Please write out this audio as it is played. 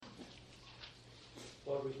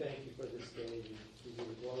Lord, we thank you for this day. We give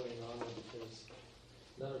you glory and honor because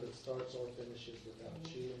none of it starts or finishes without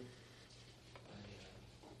you.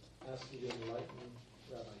 I ask you to enlighten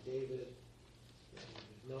Rabbi David, that we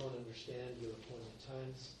would know and understand your appointed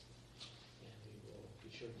times, and we will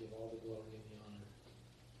be sure to give all the glory and the honor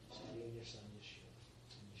to you and your son, Yeshua.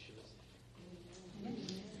 In Yeshua's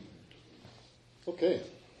name. Okay.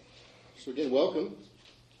 So again, welcome.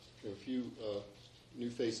 There are a few new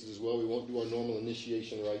faces as well. We won't do our normal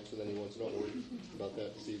initiation rites with anyone, so don't worry about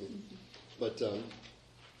that this evening. But like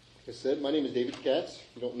I said, my name is David Katz,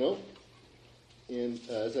 if you don't know. And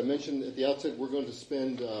as I mentioned at the outset, we're going to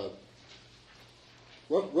spend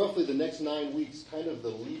roughly the next 9 weeks, kind of the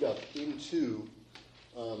lead up into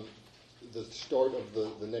the start of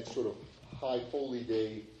the next sort of High Holy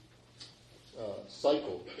Day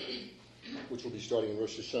cycle, which will be starting in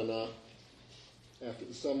Rosh Hashanah after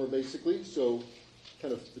the summer, basically. So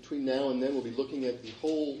kind of between now and then, we'll be looking at the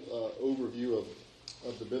whole overview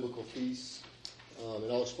of the biblical feasts,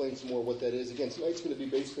 and I'll explain some more what that is. Again, tonight's going to be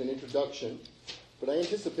basically an introduction, but I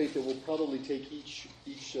anticipate that we'll probably take each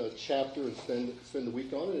chapter and spend the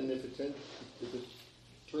week on it, and if it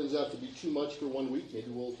turns out to be too much for 1 week, maybe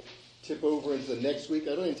we'll tip over into the next week.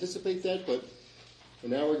 I don't anticipate that, but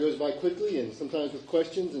an hour goes by quickly, and sometimes with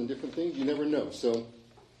questions and different things, you never know. So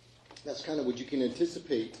that's kind of what you can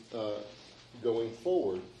anticipate going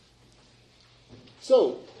forward.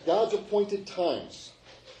 So, God's appointed times.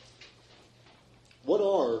 What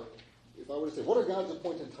are God's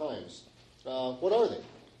appointed times? What are they?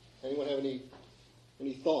 Anyone have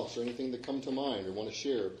any thoughts or anything that come to mind or want to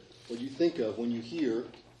share? What do you think of when you hear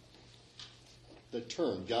the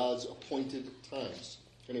term, God's appointed times?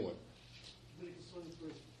 Anyone? Leviticus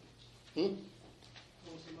 23. Comes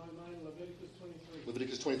to my mind, Leviticus 23.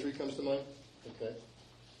 Leviticus 23 comes to mind? Okay.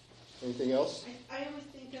 Anything else? I always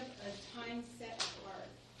think of a time set apart.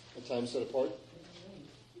 A time set apart?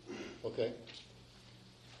 Okay.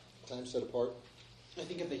 Time set apart. I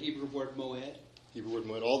think of the Hebrew word moed. Hebrew word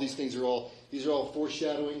moed. All these things are all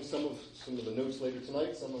foreshadowing some of the notes later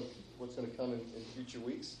tonight, some of what's going to come in future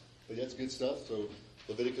weeks. But that's good stuff. So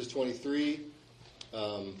Leviticus 23,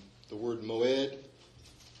 the word moed,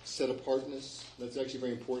 set apartness. That's actually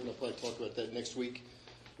very important. I'll probably talk about that next week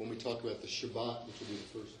when we talk about the Shabbat, which will be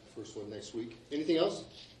the first one next week. Anything else?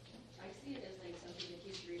 I see it as like something that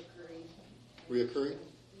keeps reoccurring. Reoccurring?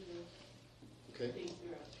 Okay. Things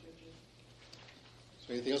throughout Scripture.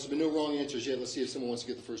 So anything else? There's been no wrong answers yet. Let's see if someone wants to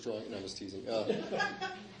get the first wrong. No, I'm just teasing.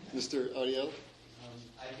 Mr. Ariel?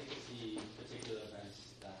 I think it's the particular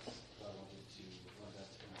events that God wanted us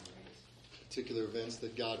to commemorate. Particular events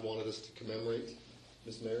that God wanted us to commemorate.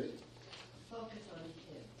 Miss Mary? Focus on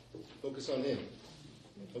Him. Focus on Him.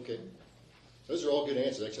 Okay. Those are all good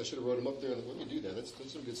answers. Actually, I should have wrote them up there. Let me do that. That's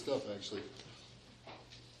some good stuff, actually.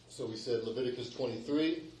 So we said Leviticus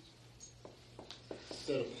 23,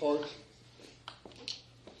 set apart,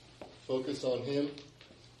 focus on Him.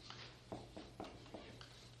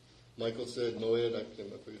 Michael said Moed.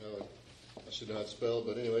 I should know how it's spelled,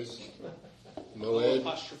 but anyways. Moed.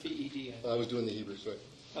 Apostrophe E-D. I was doing the Hebrew, sorry.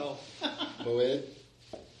 Oh. Moed.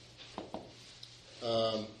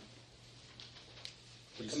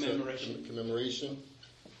 Commemoration. Commemoration.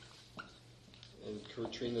 And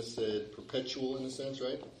Katrina said perpetual in a sense,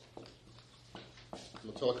 right?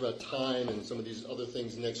 We'll talk about time and some of these other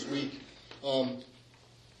things next week.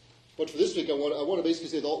 But for this week, I want to basically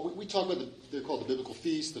say that we talk about they're called the biblical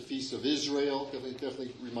feasts, the feasts of Israel.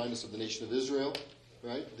 Definitely remind us of the nation of Israel,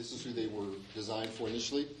 right? This is who they were designed for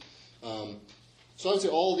initially. So I would say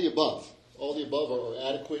all the above. All the above are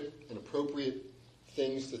adequate and appropriate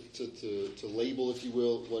things to label, if you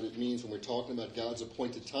will, what it means when we're talking about God's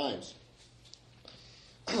appointed times.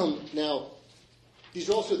 Now, these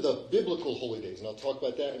are also the biblical holy days, and I'll talk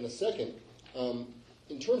about that in a second.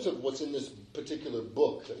 In terms of what's in this particular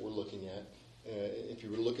book that we're looking at, if you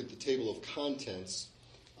were to look at the table of contents,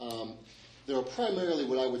 there are primarily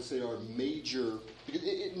what I would say are major, because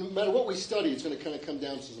no matter what we study, it's going to kind of come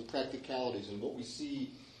down to some practicalities and what we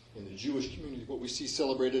see in the Jewish community, what we see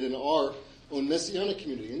celebrated in our own Messianic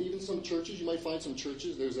community. And even some churches, you might find some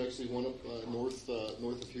churches. There's actually one up north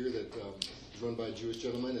of here that is run by a Jewish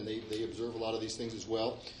gentleman, and they observe a lot of these things as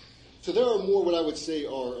well. So there are more what I would say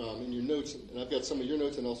are in your notes, and I've got some of your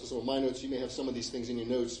notes and also some of my notes. You may have some of these things in your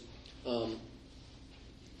notes. The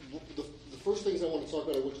first things I want to talk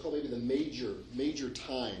about are what's called maybe the major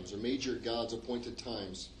times or major God's appointed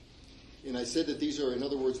times. And I said that these are, in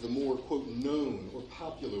other words, the more, quote, known or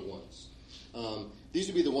popular ones. These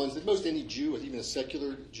would be the ones that most any Jew, even a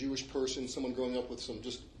secular Jewish person, someone growing up with some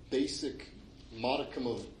just basic modicum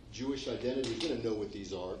of Jewish identity is going to know what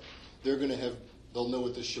these are. They're going to have they'll know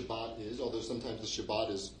what the Shabbat is, although sometimes the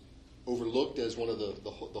Shabbat is overlooked as one of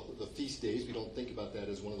the feast days. We don't think about that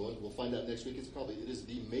as one of the ones. We'll find out next week. It is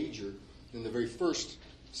the major in the very first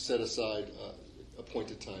set aside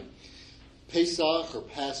appointed time. Pesach or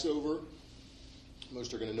Passover,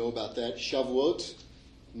 most are going to know about that. Shavuot,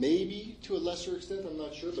 maybe to a lesser extent, I'm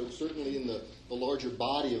not sure, but certainly in the larger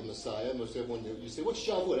body of Messiah, most everyone, you say, what's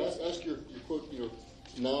Shavuot? Ask your quote,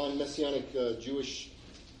 non-Messianic Jewish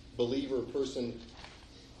believer person,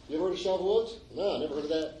 you ever heard of Shavuot? No, I never heard of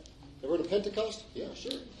that. Ever heard of Pentecost? Yeah,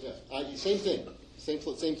 sure. Yeah, same thing. Same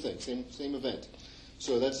thing. Same event.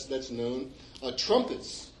 So that's known.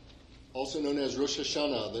 Trumpets, also known as Rosh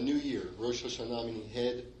Hashanah, the New Year. Rosh Hashanah meaning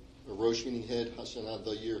head, or Rosh meaning head, Hashanah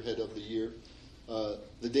the year, head of the year.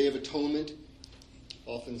 The Day of Atonement,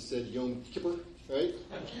 often said Yom Kippur, right?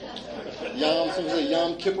 Some say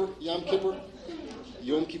Yom Kippur,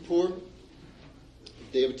 Yom Kippur,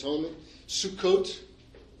 Day of Atonement. Sukkot,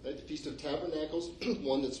 right, the Feast of Tabernacles,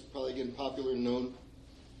 one that's probably getting popular and known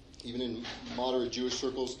even in moderate Jewish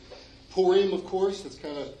circles. Purim, of course,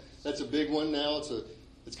 that's a big one now.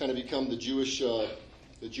 It's kind of become the Jewish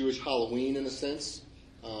Halloween in a sense,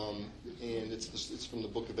 and it's from the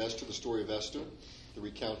book of Esther, the story of Esther, the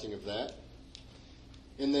recounting of that.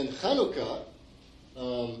 And then Hanukkah,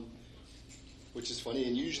 which is funny,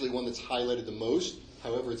 and usually one that's highlighted the most.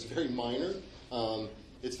 However, it's very minor.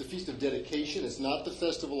 It's the Feast of Dedication. It's not the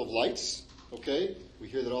Festival of Lights, okay? We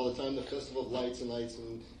hear that all the time, the Festival of Lights,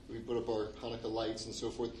 and we put up our Hanukkah lights and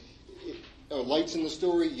so forth. Are lights in the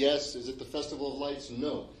story? Yes. Is it the Festival of Lights?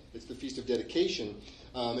 No. It's the Feast of Dedication.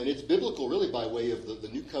 And it's biblical, really, by way of the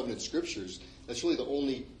New Covenant Scriptures. That's really the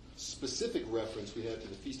only specific reference we have to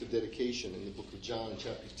the Feast of Dedication in the book of John in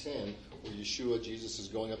chapter 10, where Yeshua, Jesus, is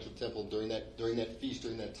going up to the temple during that feast,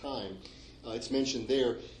 during that time. It's mentioned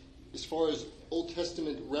there. As far as Old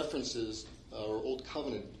Testament references, or Old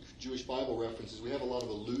Covenant Jewish Bible references, we have a lot of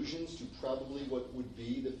allusions to probably what would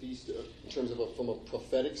be the feast in terms of from a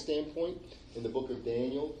prophetic standpoint. In the book of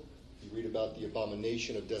Daniel, you read about the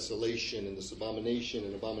abomination of desolation and this abomination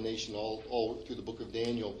all through the book of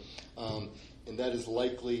Daniel. And that is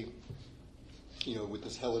likely, with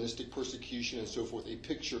this Hellenistic persecution and so forth, a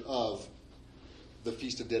picture of the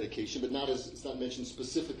Feast of Dedication, but it's not mentioned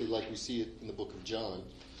specifically like we see it in the book of John.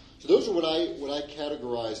 So those are what I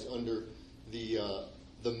categorized under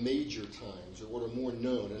the major times, or what are more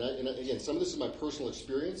known. And again, some of this is my personal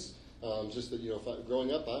experience. Just that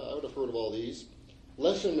growing up, I would have heard of all these.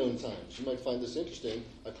 Lesser known times. You might find this interesting.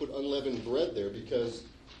 I put unleavened bread there because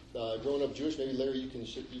growing up Jewish, maybe Larry, you can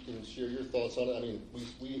share your thoughts on it. I mean,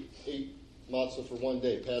 we ate matzah for one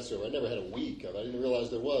day, Passover. I never had a week of it. I didn't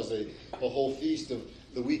realize there was a whole feast of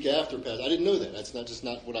the week after Passover. I didn't know that. That's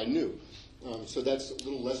not what I knew. So that's a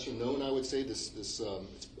little lesser known, I would say.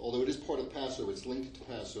 Although it is part of Passover, it's linked to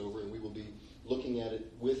Passover, and we will be looking at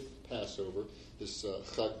it with Passover. This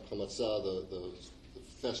Chag HaMatzah, the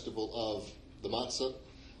festival of the matzah.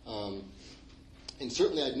 And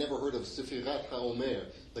certainly I'd never heard of Sefirat HaOmer,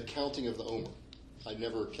 the counting of the Omer. I'd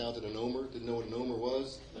never counted an Omer, didn't know what an Omer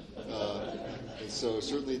was. And so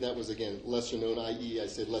certainly that was, again, lesser known, i.e. I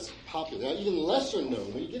said less popular. Now, even lesser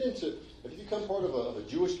known, when you get into, if you become part of a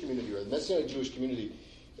Jewish community or a Messianic Jewish community,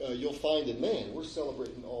 you'll find that, man, we're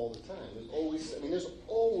celebrating all the time. There's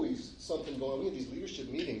always something going on. We have these leadership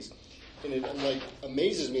meetings, and it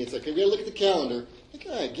amazes me. It's like, we got to look at the calendar.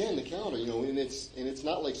 Again, the calendar, and it's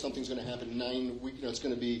not like something's going to happen 9 weeks. It's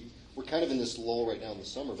going to be, we're kind of in this lull right now in the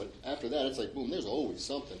summer, but after that, it's like, boom, there's always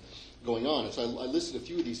something going on. And so I listed a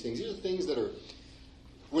few of these things. These are things that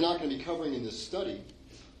we're not going to be covering in this study,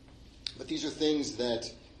 but these are things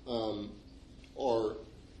that are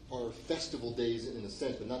festival days in a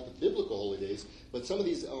sense, but not the biblical holy days. But some of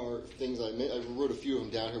these are things, I wrote a few of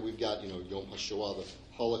them down here. We've got, Yom HaShoah, the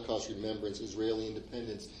Holocaust Remembrance, Israeli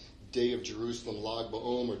Independence, Day of Jerusalem, Lag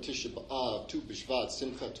BaOmer, Tisha B'Av, Tu B'Shvat,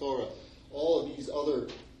 Simchat Torah, all of these other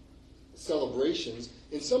celebrations.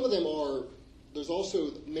 And some of them there's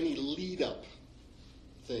also many lead-up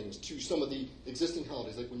things to some of the existing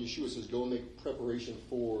holidays, like when Yeshua says, go and make preparation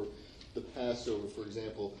for the Passover, for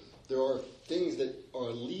example. There are things that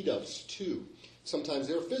are lead-ups to. Sometimes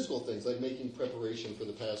they're physical things, like making preparation for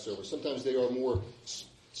the Passover. Sometimes they are more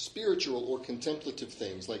spiritual or contemplative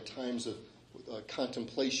things, like times of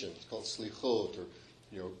contemplation. It's called slichot,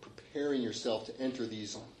 or preparing yourself to enter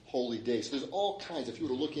these holy days. So there's all kinds. If you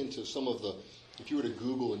were to look into if you were to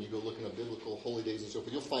Google and you go looking up biblical holy days and so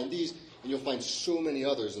forth, you'll find these, and you'll find so many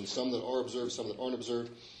others, and some that are observed, some that aren't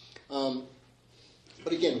observed.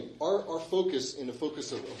 But again, our focus, in the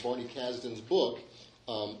focus of Barney Kasdan's book,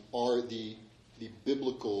 are the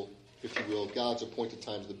biblical if you will, God's appointed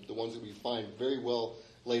times, the ones that we find very well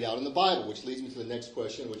laid out in the Bible, which leads me to the next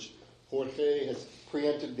question, which Jorge has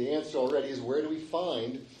preempted the answer already, is where do we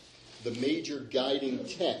find the major guiding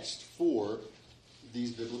text for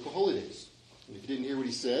these biblical holy days? And if you didn't hear what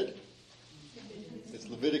he said, it's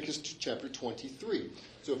Leviticus chapter 23.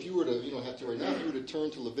 So if you were to, you don't have to right now, if you were to turn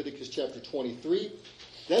to Leviticus chapter 23,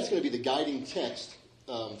 that's going to be the guiding text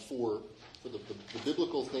for the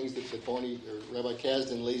biblical things that Barney or Rabbi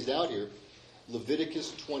Kasdan lays out here.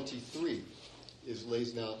 Leviticus 23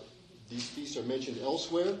 lays out. These feasts are mentioned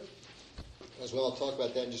elsewhere as well. I'll talk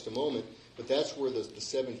about that in just a moment. But that's where the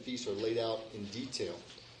 7 feasts are laid out in detail.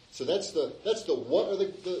 So that's the what are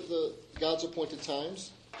the God's appointed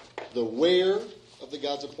times, the where of the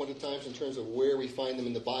God's appointed times in terms of where we find them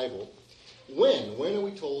in the Bible. When are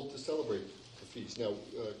we told to celebrate the feast? Now,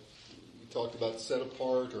 we talked about set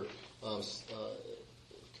apart or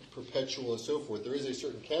perpetual and so forth. There is a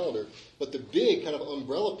certain calendar, but the big kind of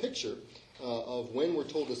umbrella picture of when we're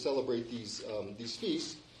told to celebrate these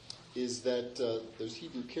feasts is that those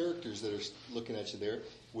Hebrew characters that are looking at you there,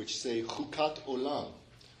 which say Chukat Olam.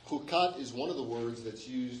 Chukat is one of the words that's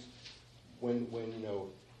used when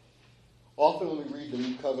often when we read the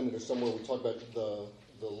New Covenant or somewhere, we talk about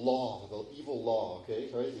the law, the evil law, okay,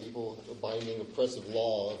 right? The evil, binding, oppressive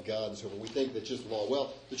law of God and so forth. We think that's just law.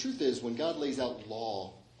 Well, the truth is, when God lays out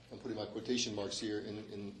law, I'm putting my quotation marks here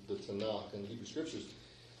in the Tanakh and the Hebrew Scriptures,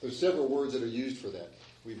 there's several words that are used for that.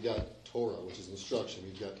 We've got Torah, which is instruction.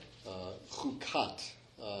 We've got Chukat.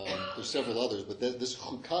 There's several others, but this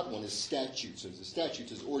Chukat one is statutes. It's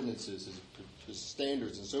statutes, is ordinances, is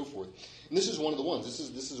standards, and so forth. And this is one of the ones.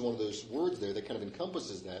 This is one of those words there that kind of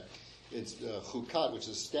encompasses that. It's Chukat, which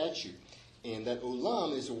is statute. And that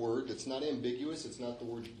Olam is a word that's not ambiguous. It's not the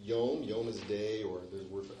word Yom. Yom is day, or there's a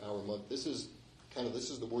word for hour, month. This is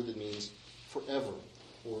the word that means forever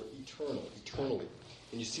or eternally.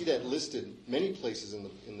 And you see that listed many places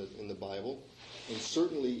in the Bible. And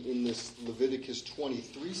certainly in this Leviticus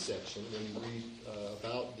 23 section, when you read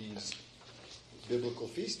about these biblical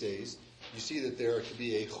feast days, you see that there are to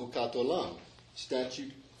be a Chukat Olam,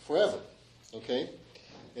 statute forever. Okay?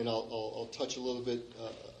 And I'll touch a little bit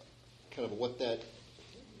kind of what that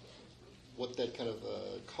kind of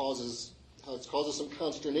causes, how it causes some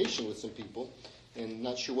consternation with some people, and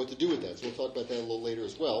not sure what to do with that. So we'll talk about that a little later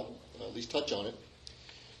as well, at least touch on it.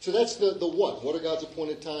 So that's the what. What are God's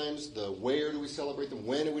appointed times? The where do we celebrate them?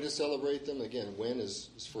 When are we to celebrate them? Again, when is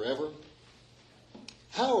forever.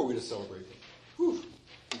 How are we to celebrate them? Whew.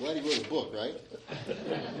 I'm glad he wrote a book, right?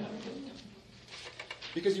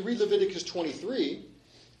 Because you read Leviticus 23,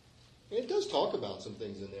 and it does talk about some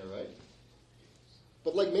things in there, right?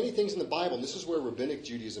 But like many things in the Bible, and this is where Rabbinic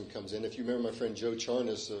Judaism comes in. If you remember my friend Joe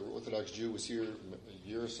Charnas, an Orthodox Jew, was here a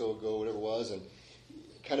year or so ago, whatever it was, and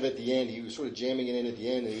kind of at the end, he was sort of jamming it in at the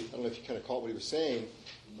end, and I don't know if you kind of caught what he was saying,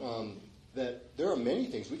 that there are many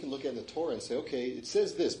things we can look at in the Torah and say, okay, it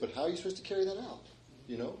says this, but how are you supposed to carry that out?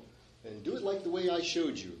 And do it like the way I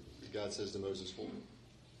showed you, God says to Moses. Well,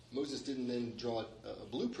 Moses didn't then draw a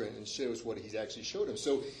blueprint and show us what he's actually showed him.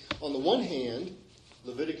 So on the one hand,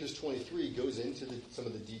 Leviticus 23 goes into some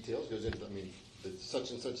of the details, goes into, the such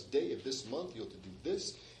and such day of this month, you'll have to do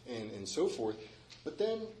this, and so forth. But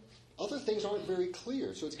then other things aren't very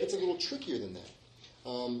clear, so it gets a little trickier than that.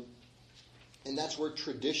 And that's where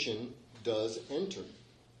tradition does enter.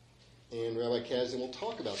 And Rabbi Kasdan will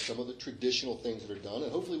talk about some of the traditional things that are done,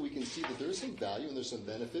 and hopefully we can see that there is some value and there's some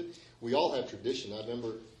benefit. We all have tradition. I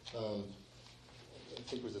remember, I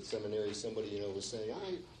think it was at seminary, somebody was saying,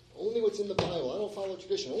 only what's in the Bible. I don't follow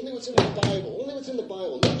tradition. Only what's in the Bible. Only what's in the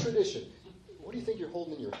Bible. No tradition. What do you think you're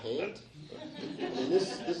holding in your hand?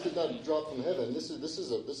 This did not drop from heaven. This is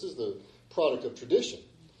the product of tradition.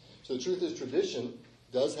 So the truth is, tradition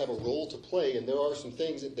does have a role to play, and there are some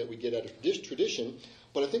things that we get out of tradition.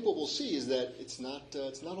 But I think what we'll see is that it's not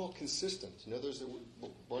all consistent.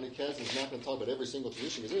 Barney Kasdan is not going to talk about every single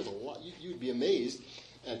tradition, because there's a lot. You'd be amazed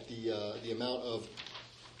at the amount of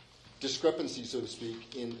discrepancy, so to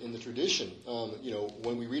speak, in the tradition.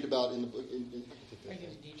 When we read about in the book.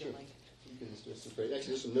 Sure. Actually,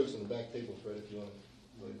 there's some notes on the back table, Fred, if you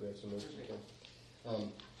want to grab some notes.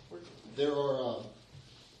 There are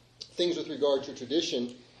things with regard to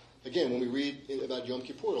tradition. Again, when we read about Yom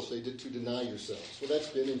Kippur, it'll say to deny yourselves. Well, that's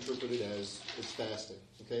been interpreted as fasting.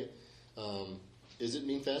 Okay, does it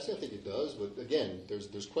mean fasting? I think it does, but again,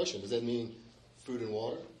 there's question. Does that mean food and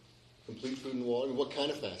water, complete food and water? What kind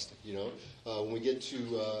of fasting? When we get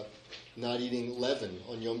to not eating leaven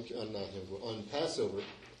on Passover.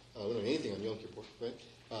 We don't do anything on Yom Kippur, right?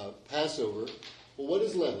 Passover, Well, what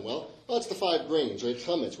is leaven? Well, it's the 5 grains, right?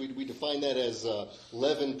 Chametz. We define that as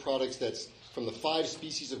leaven products that's from the 5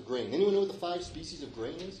 species of grain. Anyone know what the 5 species of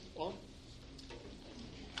grain are?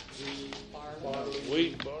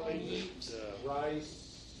 Wheat, barley, rice.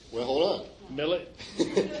 Well, hold on. Millet.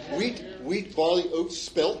 wheat, barley, oats,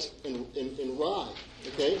 spelt, and rye.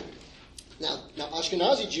 Okay? Now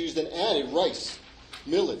Ashkenazi Jews then added rice,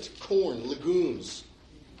 millet, corn, legumes.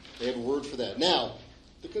 They have a word for that. Now,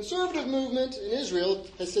 the conservative movement in Israel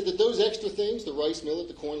has said that those extra things, the rice, millet,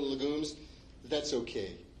 the corn, the legumes, that's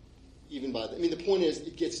okay. Even by the point is,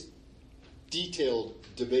 it gets detailed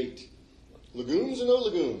debate. Legumes or no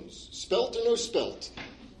legumes? Spelt or no spelt?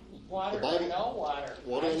 Water or no water?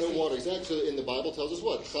 Water or no water? Exactly. So, and the Bible tells us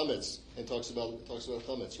what? Chametz, and talks about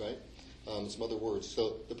chametz, right? Some other words.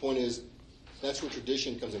 So the point is, that's where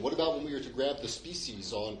tradition comes in. What about when we were to grab the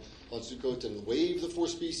species on Sukkot and wave the 4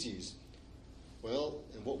 species? Well,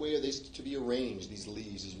 in what way are they to be arranged, these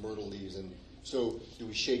leaves, these myrtle leaves? And so, do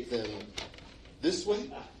we shake them this way?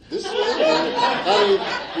 This way? How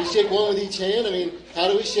do we shake one with each hand? How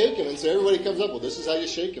do we shake them? And so everybody comes up, well, this is how you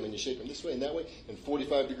shake them. And you shake them this way and that way, and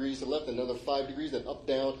 45 degrees to the left, another 5 degrees, then up,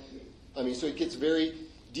 down. So it gets very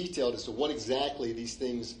detailed as to what exactly these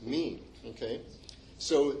things mean. Okay?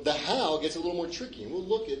 So the how gets a little more tricky. And we'll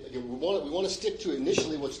look at, again, we want to stick to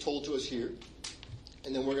initially what's told to us here.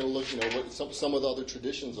 And then we're going to look, what some of the other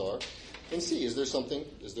traditions are, and see, is there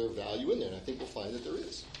value in there? And I think we'll find that there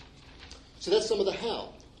is. So that's some of the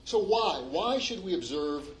how. So why? Why should we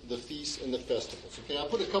observe the feasts and the festivals? Okay, I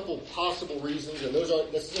put a couple possible reasons, and those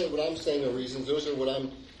aren't necessarily what I'm saying are reasons. Those are what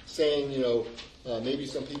I'm saying, maybe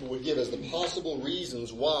some people would give as the possible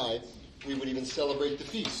reasons why we would even celebrate the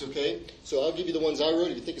feasts, okay? So I'll give you the ones I wrote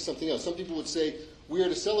if you think of something else. Some people would say, we are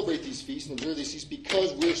to celebrate these feasts and observe these feasts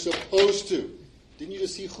because we're supposed to. Didn't you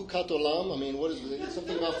just see Chukat Olam? What is it?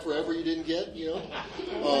 Something about forever you didn't get,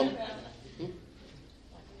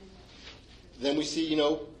 Then we see,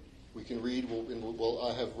 we can read,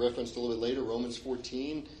 I have referenced a little bit later, Romans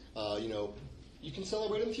 14. You can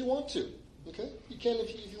celebrate them if you want to. Okay? You can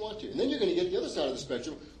if you want to. And then you're going to get the other side of the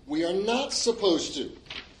spectrum. We are not supposed to.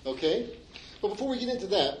 Okay? But before we get into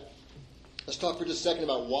that, let's talk for just a second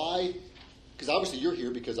about why. Because obviously you're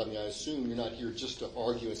here because, I assume you're not here just to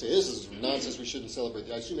argue and say, this is nonsense, we shouldn't celebrate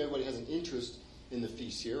that. I assume everybody has an interest in the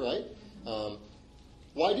feast here, right?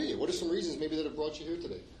 Why do you? What are some reasons maybe that have brought you here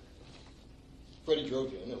today? Freddie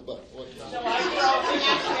drove you, I know, but what? No, I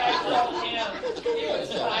drove him. He was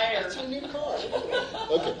tired. It's a new car.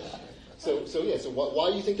 Okay. So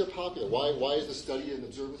why do you think they're popular? Why is the study and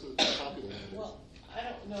observance of popular? Well, I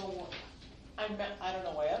don't know. I don't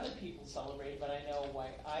know why other people celebrate, but I know why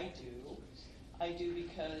I do. I do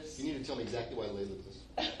because... You need to tell me exactly why Layla does.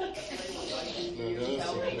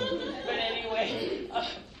 But anyway,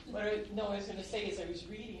 what I was going to say is I was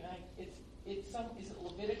reading, is it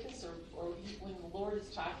Leviticus or when the Lord is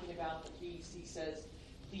talking about the feast, he says,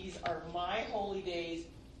 these are my holy days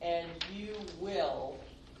and you will,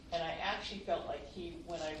 and I actually felt like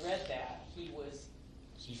when I read that, he was...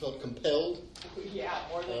 So you felt compelled? Yeah,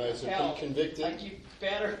 more than compelled. So convicted? Like you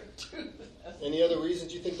better do this. Any other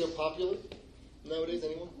reasons you think they're popular nowadays,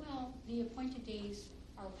 anyone? Well, the appointed days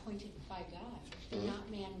are appointed by God. They're not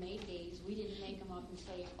man-made days. We didn't make them up and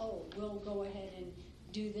say, we'll go ahead and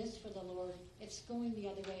do this for the Lord. It's going the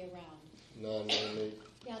other way around. Non-man-made?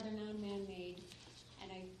 Yeah, they're non-man-made,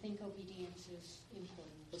 and I think obedience is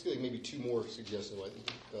important. Let's get maybe 2 more suggestions. I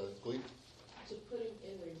think, Glee? To put him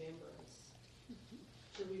in remembrance.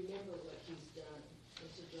 To remember what he's done and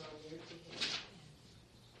to draw near to him.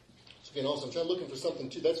 So again, also, I'm looking for something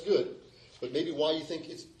too. That's good, but maybe why you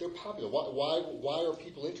think they're popular? Why are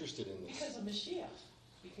people interested in this? Because of Mashiach.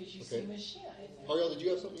 Because you see Mashiach in there. Ariel, did you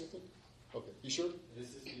have something you think? Okay, you sure? This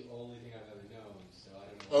is the only thing I've ever known, so I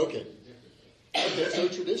don't know. Okay. Okay, so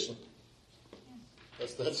tradition.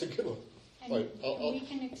 That's a good one. And right, we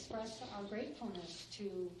can express our gratefulness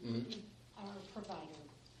to our provider.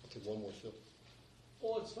 I'll take one more, Phil.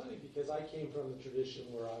 Well, it's funny because I came from the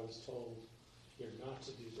tradition where I was told, you're not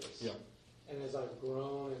to do this. Yeah. And as I've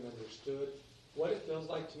grown and understood, what it feels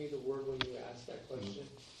like to me, the word when you ask that question,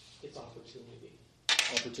 it's opportunity.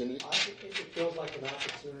 Opportunity? I think it feels like an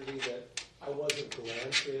opportunity that I wasn't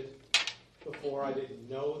granted before. I didn't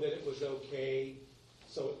know that it was okay.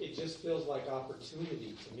 So it just feels like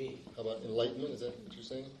opportunity to me. How about enlightenment? Is that what you're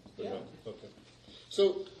saying? Yeah. Okay.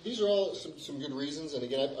 So these are all some good reasons. And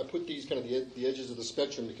again, I put these kind of the edges of the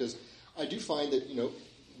spectrum because I do find that,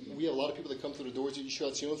 we have a lot of people that come through the doors at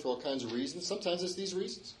Yeshivat Zion for all kinds of reasons. Sometimes it's these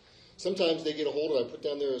reasons. Sometimes they get a hold of, I put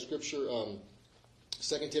down there a scripture,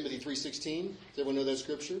 2 Timothy 3:16. Does everyone know that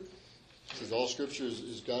scripture? It says all Scripture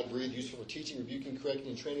is God-breathed, useful for teaching, rebuking, correcting,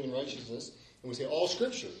 and training in righteousness. And we say all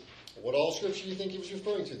Scripture. What all Scripture do you think he was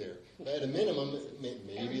referring to there? At a minimum,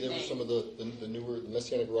 maybe there were some of the newer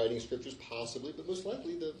Messianic writing Scriptures, possibly, but most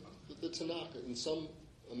likely the Tanakh in some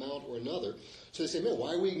amount or another. So they say, man,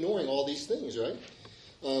 why are we ignoring all these things, right?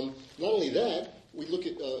 Not only that, we look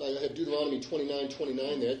at, I have Deuteronomy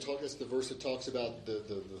 29:29 there. That's the verse that talks about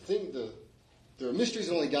there are mysteries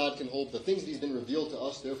that only God can hold. The things that he's been revealed to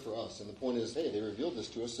us, they're for us. And the point is, hey, they revealed this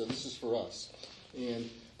to us, so this is for us.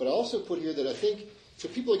 But I also put here that I think, so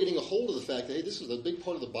people are getting a hold of the fact that, hey, this is a big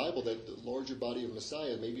part of the Bible that the larger body of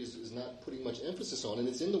Messiah maybe is not putting much emphasis on, and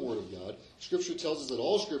it's in the Word of God. Scripture tells us that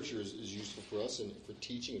all Scripture is useful for us and for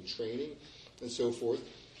teaching and training and so forth.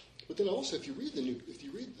 But then also, if you read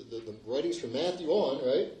the writings from Matthew on,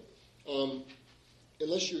 right?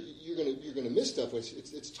 Unless you're going to miss stuff.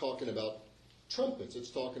 It's talking about trumpets. It's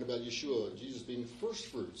talking about Yeshua, Jesus being first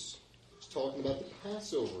fruits. It's talking about the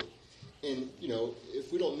Passover. And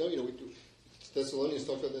if we don't know, Thessalonians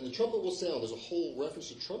talk about, then the trumpet will sound. There's a whole reference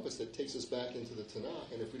to trumpets that takes us back into the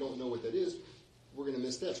Tanakh. And if we don't know what that is, we're going to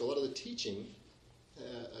miss that. So a lot of the teaching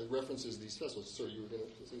references these festivals. So you were going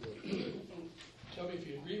to say that. Tell me if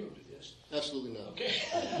you agree with this. Absolutely not. Okay.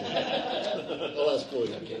 I'll ask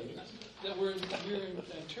Floyd. Okay. That we're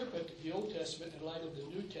to interpret the Old Testament in light of the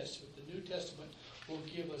New Testament. The New Testament will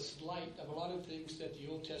give us light of a lot of things that the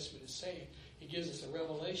Old Testament is saying. It gives us a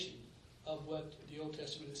revelation of what the Old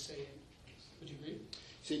Testament is saying. Would you agree?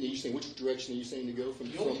 So you're saying, which direction are you saying to go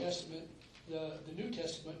from? The Old Testament, the New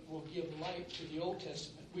Testament will give light to the Old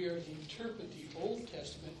Testament. We are to interpret the Old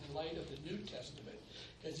Testament in light of the New Testament,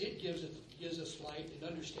 as it gives us light and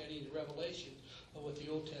understanding and revelation of what the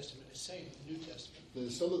Old Testament is saying, the New Testament.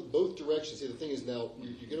 There's both directions. See, the thing is now,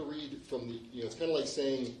 you're going to read from the, it's kind of like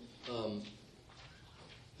saying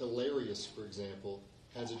hilarious, for example,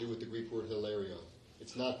 has to do with the Greek word hilario.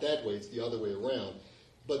 It's not that way, it's the other way around.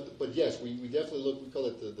 But yes, we definitely look, we call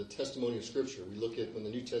it the testimony of Scripture. We look at when the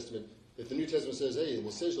New Testament, if the New Testament says, hey, and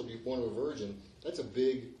it says you'll be born of a virgin, that's a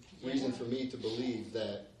big reason for me to believe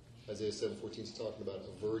that Isaiah 7:14 is talking about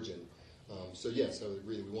a virgin. So yes, I would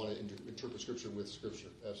agree that we want to interpret Scripture with Scripture.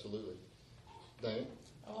 Absolutely. Diane?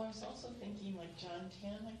 Oh, I was also thinking like John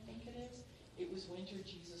 10, I think it is. It was winter,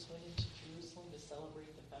 Jesus went into Jerusalem to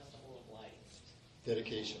celebrate the Festival of Lights.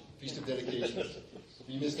 Dedication. Feast of Dedication. If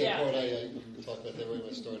you missed that part, we talked about that right when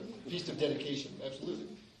I started. Feast of Dedication. Absolutely.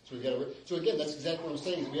 So we've got so again, that's exactly what I'm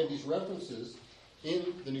saying, is we have these references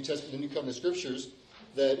in the New Testament, the New Covenant Scriptures,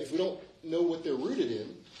 that if we don't know what they're rooted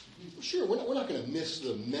in, sure, we're not going to miss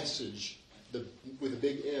the message with a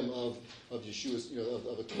big M of Yeshua's,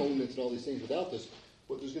 of atonement and all these things without this.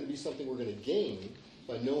 But there's going to be something we're going to gain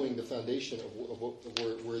by knowing the foundation of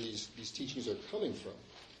where these teachings are coming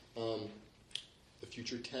from. The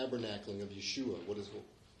future tabernacling of Yeshua.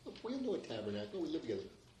 We know a tabernacle. We live together.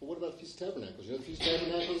 But what about the Feast of Tabernacles? You know what the Feast of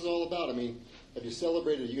Tabernacles is all about? I mean, have you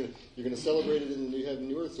celebrated it? You're going to celebrate it in you have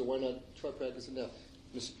New Earth, so why not try practicing now?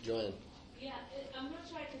 Miss Joanne. Yeah, I'm not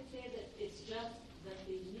sure I could say that it's just that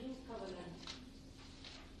the new covenant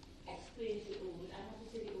explains the old. I have to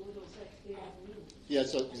say the old also explains the new. Yeah,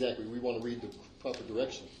 so exactly. We want to read the proper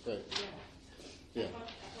direction. Right. Yeah. I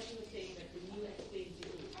thought you were saying that the new explains the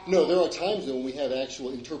old. No, there are times when we have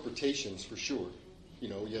actual interpretations for sure. You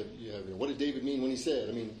have what did David mean when he said?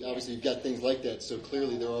 I mean, obviously you've got things like that, so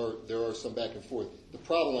clearly there are some back and forth. The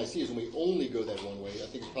problem I see is when we only go that one way, I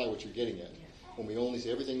think it's probably what you're getting at. When we only say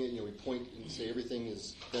everything, we point and say everything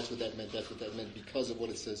is, that's what that meant because of what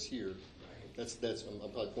it says here. I'm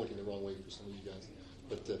probably pointing the wrong way for some of you guys.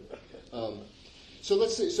 But, so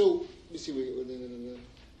let's say, let me see,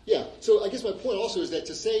 yeah, so I guess my point also is that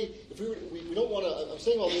to say, if we don't want to, I'm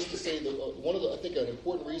saying all this to say that I think an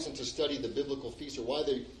important reason to study the biblical feasts or why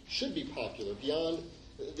they should be popular,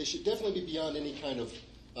 they should definitely be beyond any kind of,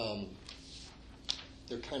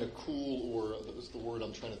 they're kind of cool, or what's the word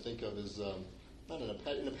I'm trying to think of is, not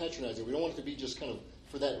in a patronizing, we don't want it to be just kind of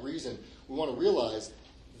for that reason. We want to realize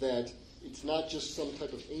that it's not just some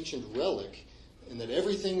type of ancient relic, and that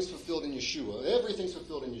everything is fulfilled in Yeshua. Everything's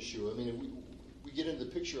fulfilled in Yeshua. I mean, we get into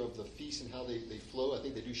the picture of the feast and how they flow. I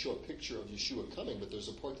think they do show a picture of Yeshua coming, but there's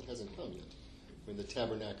a part that hasn't come yet. I mean, the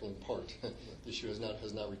tabernacling part. Yeshua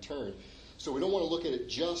has not returned. So we don't want to look at it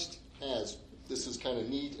just as this is kind of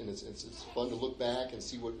neat and it's fun to look back and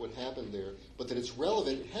see what happened there, but that it's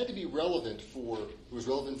relevant. It had to be relevant it was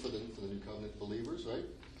relevant for the New Covenant believers, right?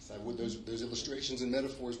 Those illustrations and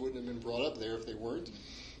metaphors wouldn't have been brought up there if they weren't.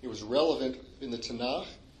 It was relevant in the Tanakh.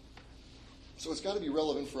 So it's got to be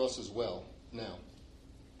relevant for us as well. Now,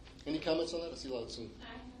 any comments on that? I see a lot of some. I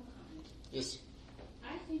have a comment. Yes.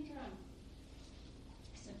 I think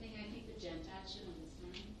something I think the Gentiles should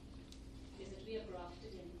understand is that we are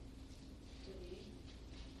grafted in to the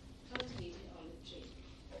cultivated olive tree.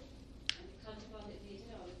 And the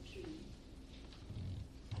cultivated olive tree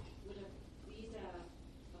would have, these are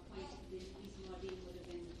appointed, these modine would have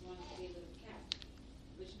been the ones they would have kept,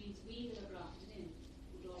 which means we that are grafted in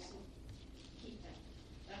would also keep them.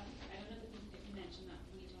 I don't know if you mentioned that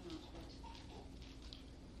point or not, but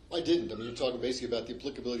I didn't. I mean, you're talking basically about the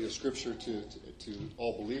applicability of Scripture to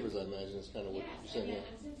all believers, I imagine. That's kind of what you're saying. And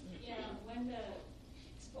since, when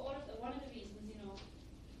one of the reasons,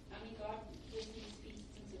 God gives these feasts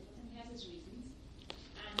and so forth, and he has his reasons.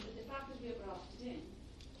 And the fact that we are grafted in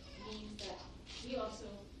means that we also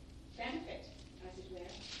benefit, as it were,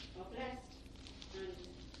 are blessed. And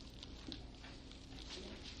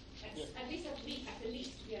at the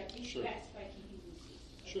least, we are at least Sure. blessed by keeping these feasts.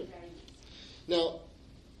 Sure. At the very least. Now,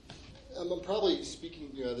 I'm probably speaking,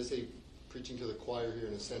 they say preaching to the choir here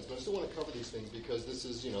in a sense, but I still want to cover these things because this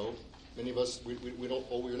is, many of us, we're not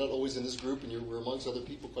always in this group, and we're amongst other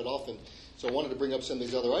people quite often. So I wanted to bring up some of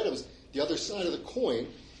these other items. The other side of the coin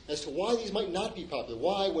as to why these might not be popular.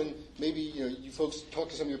 Why, when maybe you folks talk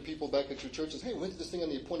to some of your people back at your churches, hey, we went to this thing on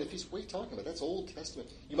the appointed feast. What are you talking about? That's Old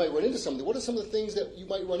Testament. You might run into something. What are some of the things that you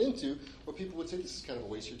might run into where people would say, this is kind of a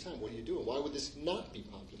waste of your time? What are you doing? Why would this not be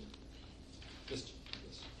popular? Just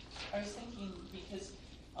I was thinking because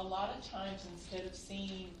a lot of times instead of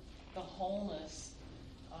seeing the wholeness,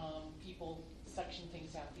 people section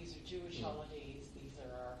things out. These are Jewish holidays. These are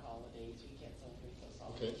our holidays. We can't celebrate those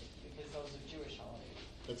holidays because those are Jewish holidays.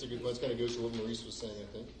 That's a good one. It kind of goes to what Maurice was saying, I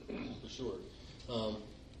think, for sure. And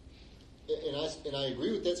I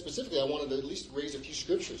agree with that specifically. I wanted to at least raise a few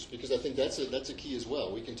scriptures because I think that's a key as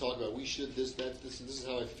well. We can talk about we should this is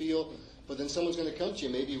how I feel, but then someone's going to come to you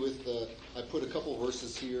maybe with I put a couple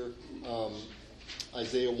verses here,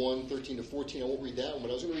 Isaiah 1, 13 to 14. I won't read that one, but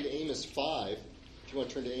I was going to read Amos 5. If you want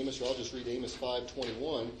to turn to Amos, or I'll just read Amos 5,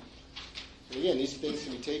 21. And again, these things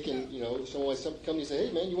can be taken, someone might come and say,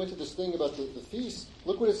 hey man, you went to this thing about the feast.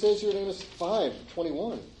 Look what it says here in Amos 5,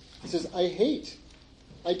 21. It says,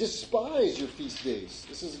 I despise your feast days.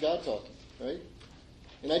 This is God talking, right?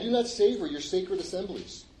 And I do not savor your sacred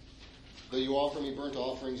assemblies. Though you offer me burnt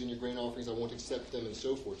offerings and your grain offerings, I won't accept them, and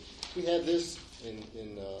so forth. We have this in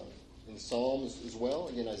Psalms as well.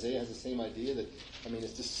 Again, Isaiah has the same idea that,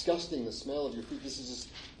 it's disgusting, the smell of your food. This is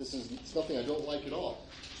something I don't like at all.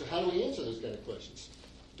 So how do we answer those kind of questions?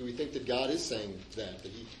 Do we think that God is saying that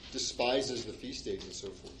he despises the feast days and so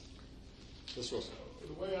forth? Yes, Russell.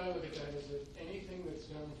 The way I look at that is that anything that's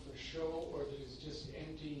done for show or that is just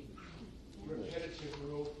empty, repetitive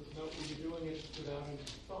rule, where you're doing it without any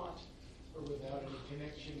thought or without any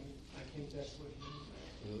connection, I think that's what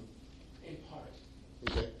he means in part.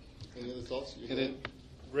 Okay. Any other thoughts? And it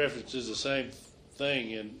references the same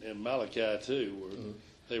thing in Malachi too, where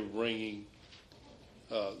they were bringing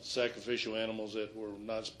sacrificial animals that were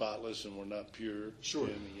not spotless and were not pure. Sure.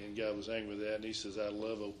 And God was angry with that, and he says, I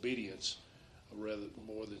love obedience rather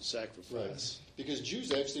more than sacrifice. Right. Because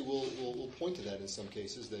Jews actually will point to that in some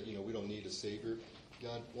cases, that we don't need a Savior.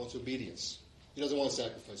 God wants obedience. He doesn't want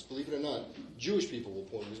sacrifice. Believe it or not, Jewish people will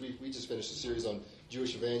point, because we just finished a series on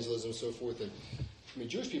Jewish evangelism and so forth, and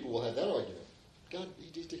Jewish people will have that argument. God,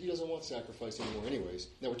 he doesn't want sacrifice anymore anyways.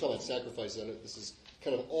 Now we're talking about sacrifice, and this is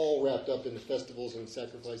kind of all wrapped up in the festivals and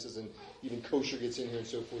sacrifices, and even kosher gets in here and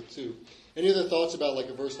so forth too. Any other thoughts about like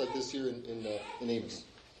a verse like this here in Amos?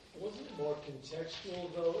 Wasn't it more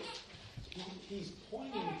contextual though? He's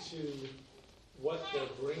pointing to what they're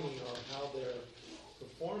bringing or how they're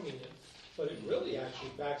performing it, but it really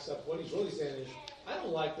actually backs up what he's really saying is, I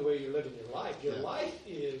don't like the way you're living your life. Your life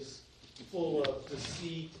is full of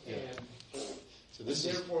deceit and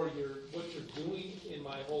therefore what you're doing in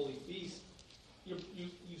my holy feast, you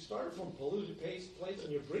started from polluted place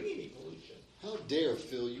and you're bringing me pollution. How dare,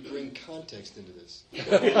 Phil, you bring context into this?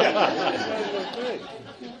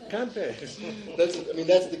 Context.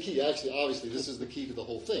 That's the key. Actually, obviously, this is the key to the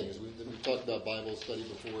whole thing. As we've talked about Bible study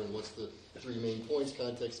before, and what's the three main points: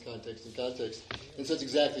 context, context, and context. And so that's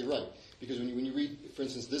exactly right. Because when you read, for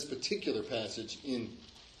instance, this particular passage in,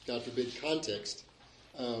 God forbid, context,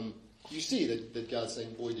 you see that God's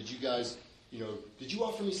saying, boy, did you guys, did you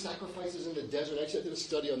offer me sacrifices in the desert? Actually, I did a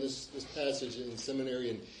study on this passage in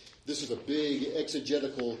seminary, and this is a big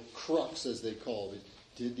exegetical crux, as they call it.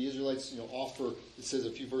 Did the Israelites, offer, it says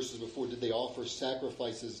a few verses before, did they offer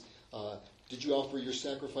sacrifices? Did you offer your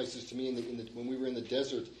sacrifices to me when we were in the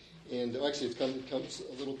desert? And actually, it comes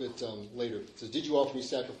a little bit later. It says, did you offer me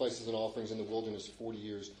sacrifices and offerings in the wilderness 40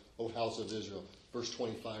 years, O house of Israel? Verse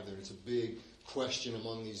 25 there. It's a big question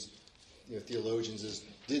among these theologians is,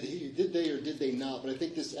 did they or did they not? But I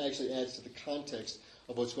think this actually adds to the context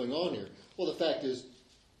of what's going on here. Well, the fact is,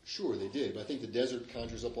 sure, they did. But I think the desert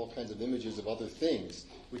conjures up all kinds of images of other things.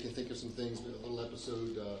 We can think of some things, a little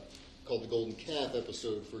episode called the Golden Calf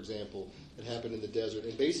episode, for example, that happened in the desert.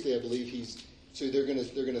 And basically, I believe they're going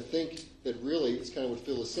to think that really, it's kind of what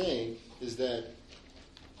Phil is saying, is that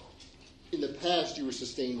in the past you were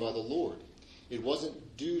sustained by the Lord. It wasn't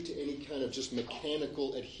due to any kind of just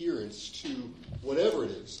mechanical adherence to whatever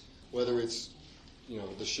it is, whether it's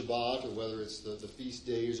the Shabbat or whether it's the feast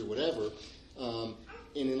days or whatever. And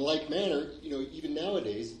in like manner, even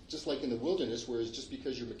nowadays, just like in the wilderness, whereas just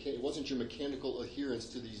because it wasn't your mechanical adherence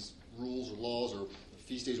to these rules or laws or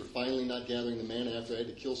feast days or finally not gathering the manna after I had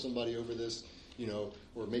to kill somebody over this,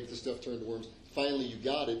 or make the stuff turn to worms. Finally, you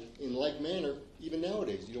got it. In like manner, even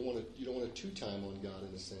nowadays, you don't want to two-time on God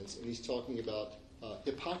in a sense. And he's talking about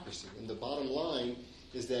hypocrisy. And the bottom line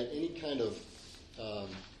is that any kind of,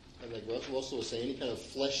 like Russell was saying, any kind of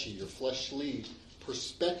fleshy or fleshly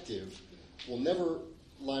perspective will never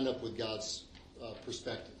line up with God's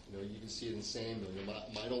perspective. You can see it in Samuel.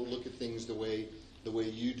 I don't look at things the way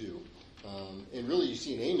you do. And really, you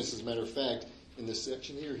see in Amos, as a matter of fact, in this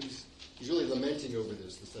section here, he's really lamenting over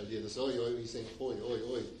this idea, this oi, oi, he's saying oi, oi,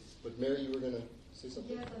 oi. But Mary, you were going to say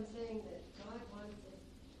something? Yes, I'm saying that God wants us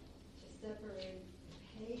to separate the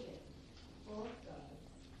pagan, false gods,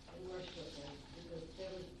 and worship them, because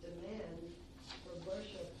there was demand for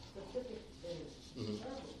worship specific things,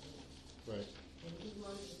 terrible things. Right. And he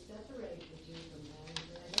wanted to separate the Jew from that, and he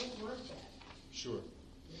said, I don't want that. Sure.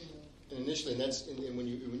 And initially, and when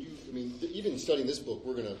you, even studying this book,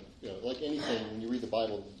 we're going to, like anything, when you read the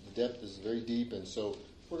Bible, the depth is very deep, and so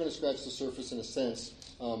we're going to scratch the surface in a sense,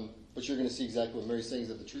 but you're going to see exactly what Mary's saying, is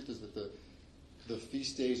that the truth is that the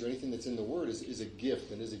feast days or anything that's in the Word is a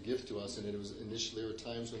gift, and is a gift to us, and there are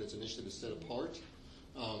times when it's initially to set apart,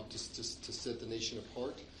 to set the nation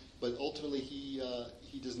apart, but ultimately he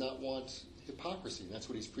does not want hypocrisy, and that's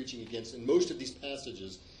what he's preaching against in most of these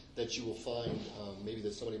passages that you will find, maybe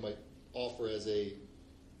that somebody might offer as a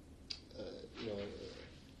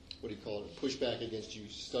pushback against you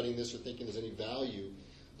studying this or thinking there's any value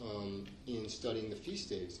in studying the feast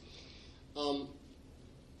days. I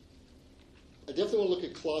definitely want to look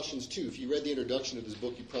at Colossians 2. If you read the introduction of this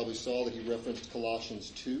book, you probably saw that he referenced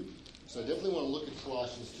Colossians 2. So I definitely want to look at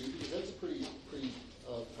Colossians 2 because that's a pretty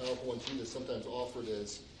powerful one too, that's sometimes offered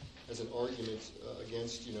as an argument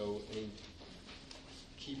against any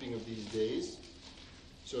keeping of these days.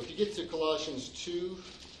 So if you get to Colossians 2,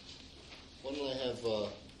 why don't I have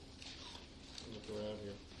look around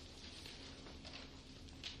here.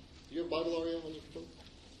 Do you have a Bible, Ariel, on your phone?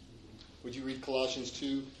 Would you read Colossians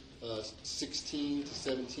 2, 16 to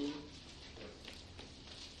 17?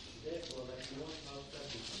 Therefore, let you not know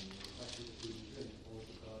everything, especially the food and drink, or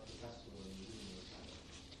to God the festival and the evening of Sabbath.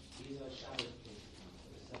 These are shadows of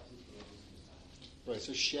the substance for those who die. Right,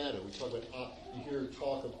 so shadow. We talk about, you hear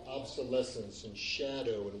talk of obsolescence and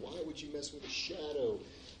shadow, and why would you mess with a shadow,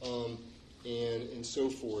 and so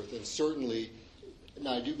forth. And certainly,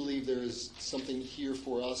 now I do believe there is something here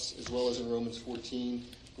for us, as well as in Romans 14,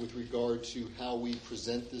 with regard to how we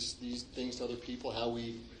present these things to other people, how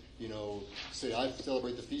we, say I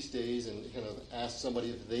celebrate the feast days and kind of ask somebody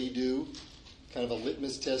if they do, kind of a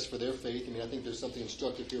litmus test for their faith. I think there's something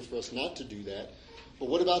instructive here for us not to do that. But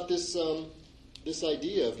what about this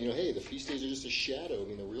idea of, hey, the feast days are just a shadow.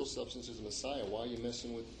 The real substance is the Messiah. Why are you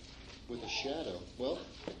messing with a shadow? Well,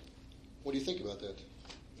 what do you think about that?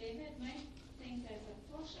 David might think there's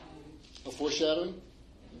a foreshadowing. A foreshadowing?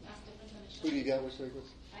 That's different than a shadow. Who do you got? Which way?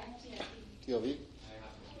 I have TLV. TLV? I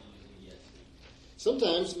have to be using ESV.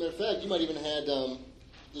 Sometimes, as a matter of fact, you might even had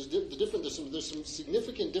there's some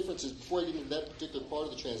significant differences before I get into that particular part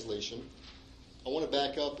of the translation. I want to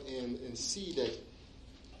back up and see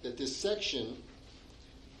that this section,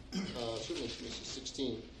 certainly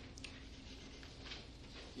 16,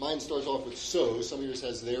 mine starts off with so. Some of yours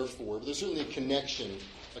has therefore, but there's certainly a connection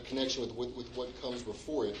with what comes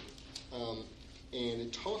before it, and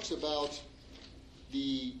it talks about if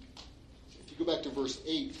you go back to verse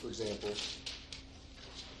 8, for example.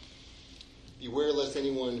 Beware lest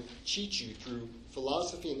anyone cheat you through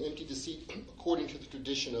philosophy and empty deceit according to the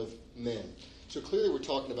tradition of men. So clearly we're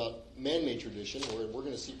talking about man-made tradition, where we're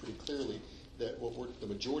going to see pretty clearly that the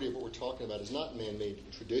majority of what we're talking about is not man-made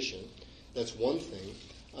tradition. That's one thing.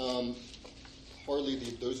 Hardly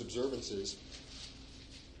those observances.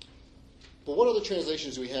 But what other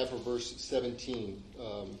translations do we have for verse 17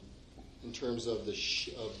 in terms of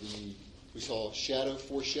we saw shadow,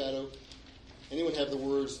 foreshadow? Anyone have the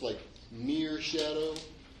words like mere shadow,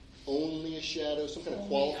 only a shadow, some kind of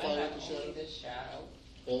Only, I qualifier have of the shadow? only the shadow.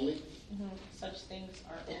 Only? Such things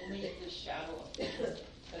are only the shadow of things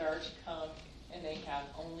that are to come, and they have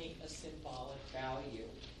only a symbolic value.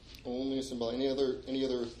 Only a symbol. Any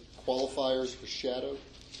other qualifiers for shadow?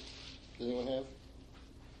 Does anyone have?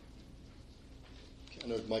 I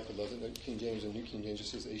know Michael doesn't. King James and New King James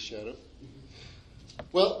just says a shadow.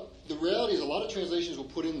 Well, the reality is a lot of translations will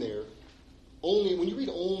put in there only, when you read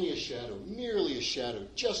only a shadow, merely a shadow,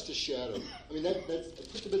 just a shadow, I mean, that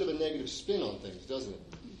puts a bit of a negative spin on things, doesn't it?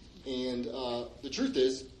 And the truth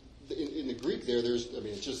is, in the Greek there,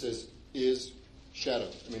 it just says is shadow.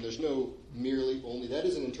 I mean, there's no merely only. That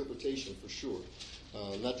is an interpretation for sure.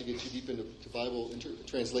 Not to get too deep into Bible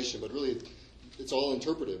translation, but really it's all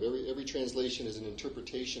interpretive. Every translation is an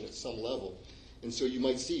interpretation at some level. And so you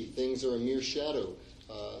might see things are a mere shadow.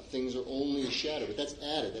 Things are only a shadow. But that's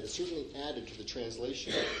added. That is certainly added to the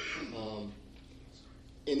translation.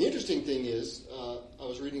 And the interesting thing is, I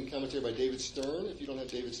was reading a commentary by David Stern. If you don't have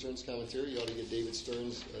David Stern's commentary, you ought to get David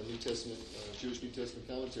Stern's New Testament, Jewish New Testament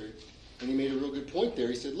commentary. And he made a real good point there.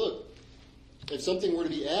 He said, look, if something were to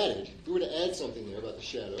be added, if we were to add something there about the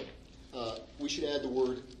shadow, we should add the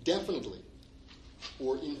word definitely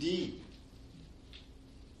or indeed.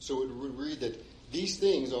 So it would read that these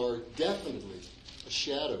things are definitely a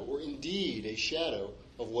shadow or indeed a shadow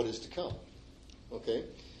of what is to come. Okay?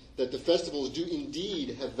 That the festivals do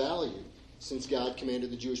indeed have value, since God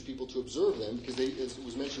commanded the Jewish people to observe them, because they, as it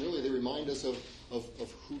was mentioned earlier, they remind us of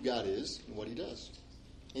who God is and what He does.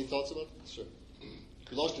 Any thoughts about that? Sure.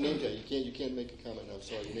 You lost your name tag. You can't make a comment now. I'm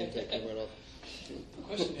sorry. Your name tag came right off. The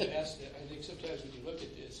question that asked that, I think sometimes when you look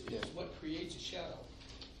at this, is what creates a shadow?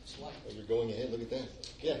 It's light. Oh, you're going ahead. Look at that.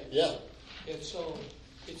 Yeah. And so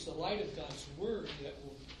it's the light of God's Word that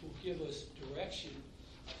will give us direction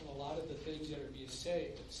on a lot of the things that are being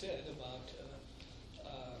said about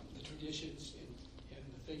the traditions and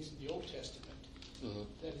the things in the Old Testament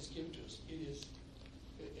that is given to us. It is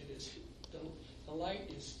the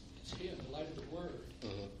light is Him, the light of the Word.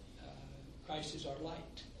 Christ is our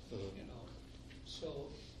light. So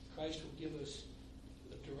Christ will give us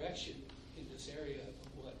the direction in this area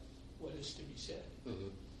of what is to be said.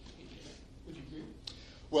 Would you agree?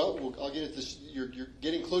 Well, I'll get at this. You're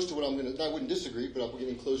getting close to what I'm going to. I wouldn't disagree, but I'm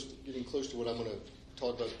getting close to what I'm going to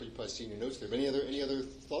talk about. You probably see in your notes there. But any other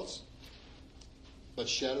thoughts about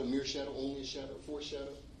shadow, mere shadow, only a shadow,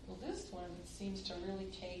 foreshadow? Well, this one seems to really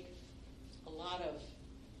take a lot of,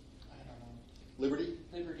 I don't know.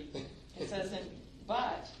 Liberty. It says,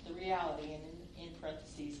 but the reality, and in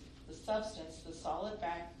parentheses, the substance, the solid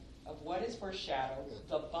fact of what is foreshadowed,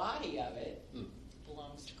 the body of it,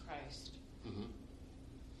 belongs to Christ.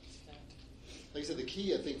 Like I said, the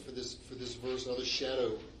key, I think, for this verse, other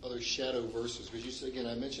shadow verses, because you see, again,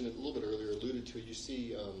 I mentioned it a little bit earlier, alluded to it. You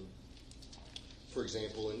see, for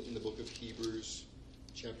example, in the book of Hebrews,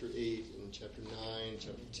 chapter 8 and chapter 9,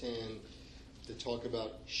 chapter 10, that talk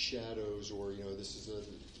about shadows, or this is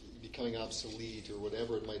becoming obsolete, or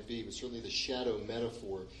whatever it might be. But certainly, the shadow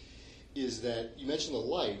metaphor is that you mentioned the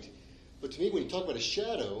light, but to me, when you talk about a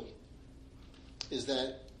shadow, is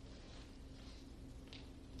that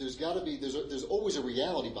there's always a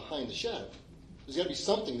reality behind the shadow. There's got to be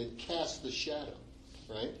something that casts the shadow,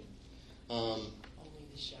 right? Only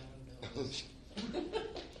the shadow knows.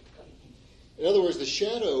 In other words, the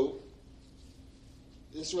shadow,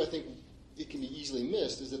 this is where I think it can be easily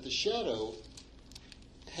missed, is that the shadow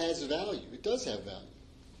has value. It does have value.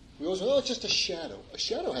 We always go, it's just a shadow. A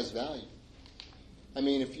shadow has value. I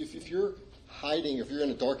mean, if you're hiding, if you're in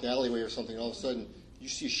a dark alleyway or something, and all of a sudden you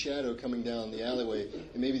see a shadow coming down the alleyway,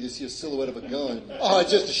 and maybe you see a silhouette of a gun. Oh, it's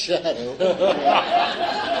just a shadow.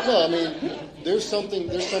 No, I mean, there's something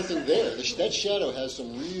there. That shadow has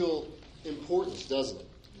some real importance, doesn't it?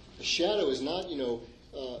 The shadow is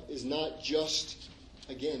not just,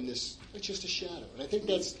 again, it's just a shadow. And I think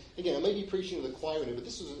that's, again, I may be preaching to the choir here, but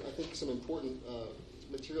this is, I think, some important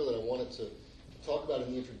material that I wanted to talk about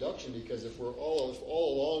in the introduction, because if all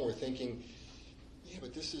along we're thinking, yeah,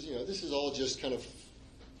 but this is all just kind of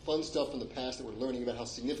fun stuff from the past that we're learning about how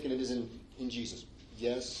significant it is in Jesus.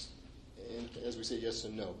 Yes, and as we say, yes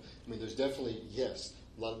and no. I mean, there's definitely, yes,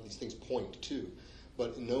 a lot of these things point to,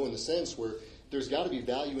 but no in the sense where there's got to be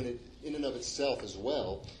value in it in and of itself as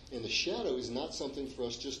well. And the shadow is not something for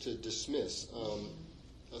us just to dismiss.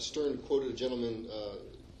 Stern quoted a gentleman,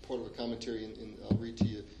 part of a commentary, and I'll read to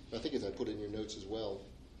you. I think as I put it in your notes as well.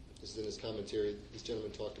 This is in his commentary. This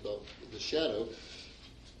gentleman talked about the shadow.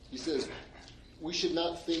 He says, we should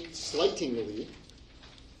not think slightingly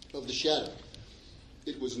of the shadow.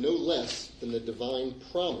 It was no less than the divine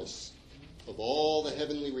promise of all the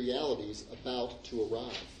heavenly realities about to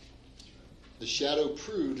arrive. The shadow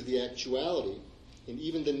proved the actuality and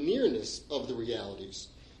even the nearness of the realities.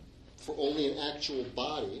 For only an actual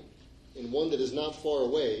body, and one that is not far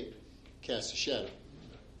away, casts a shadow.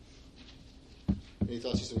 Any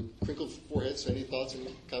thoughts? You some crinkled foreheads. So any thoughts and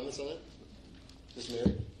comments on that? Ms. Mary?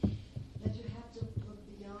 That you have to look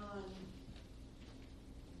beyond,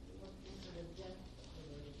 look into the depth of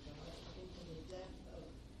the Word of God, into the depth of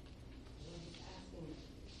what He's asking,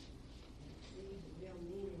 and see the real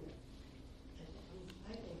meaning of it. And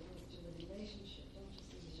I think it comes to the relationship. Don't just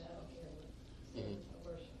see the shadow here with service or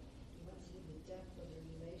worship. You want to see the depth of the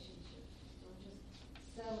relationship. Don't just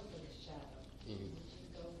settle for the shadow. You just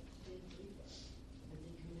go dig deeper and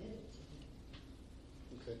be committed to Him.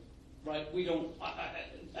 Okay. Right, we don't,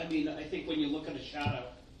 I mean, I think when you look at a shadow,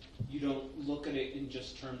 you don't look at it in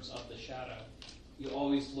just terms of the shadow. You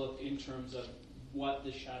always look in terms of what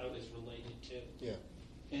the shadow is related to. Yeah.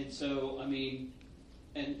 And so, I mean,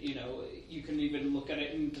 and you know, you can even look at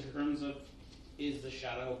it in terms of, is the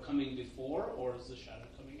shadow coming before or is the shadow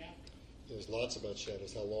coming after? There's lots about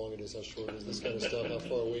shadows, how long it is, how short it is, this kind of stuff, how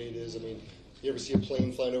far away it is. I mean, you ever see a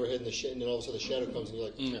plane flying overhead and, and then all of a sudden the shadow comes and you're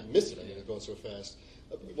like, you missed it. I mean, it's going so fast.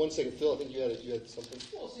 1 second, Phil, I think you had something.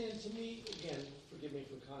 Well, see, and to me, again, forgive me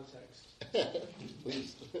for context.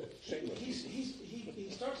 Please. He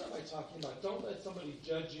starts out by talking about don't let somebody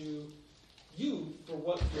judge you for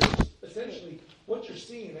what you're essentially what you're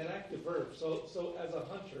seeing, that active verb. So as a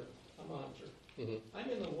hunter, I'm a hunter. Mm-hmm. I'm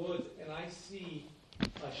in the woods and I see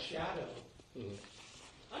a shadow. Mm-hmm.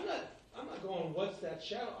 I'm not going, what's that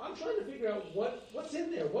shadow? I'm trying to figure out what's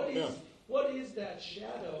in there. What is that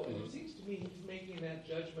shadow? And it seems to me he's making that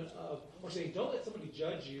judgment of, or saying, don't let somebody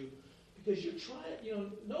judge you, because you're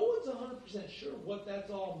trying, no one's 100% sure what that's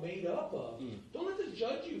all made up of. Don't let them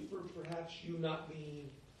judge you for perhaps you not being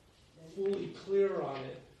fully clear on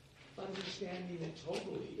it, understanding it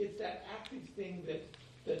totally. It's that active thing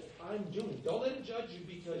that I'm doing. Don't let it judge you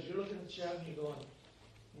because you're looking at the shadow and you're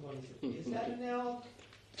going, is that an elk?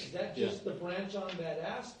 Is that just the branch on that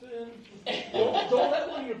aspen? Don't let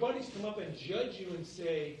one of your buddies come up and judge you and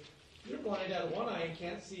say, you're blind out of one eye and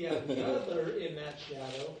can't see out of the other in that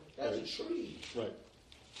shadow. That's a tree. Right.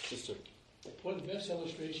 Sister. One of the best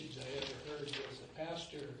illustrations I ever heard was a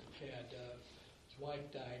pastor had, his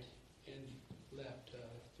wife died and left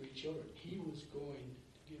 3 children. He was going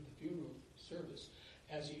to give the funeral service.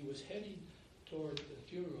 As he was heading toward the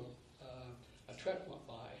funeral, a truck went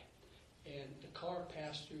by. And the car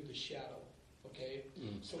passed through the shadow, okay?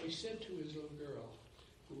 So he said to his little girl,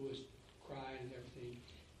 who was crying and everything,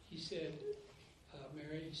 he said,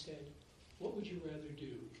 Mary, he said, what would you rather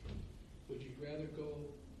do? Would you rather go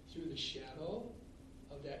through the shadow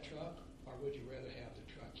of that truck, or would you rather have the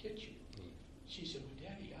truck hit you? She said, well,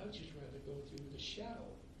 Daddy, I would just rather go through the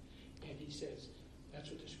shadow. And he says,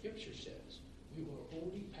 that's what the scripture says. We will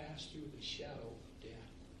only pass through the shadow of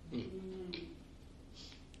death.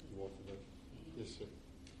 Yes, sir.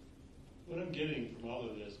 What I'm getting from all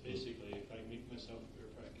of this, basically, if I can make myself, or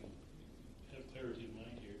if I can have clarity of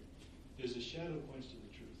mind here, is the shadow points to the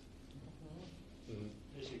truth.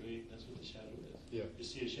 Basically, that's what the shadow is. Yeah. You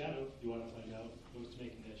see a shadow, you want to find out what's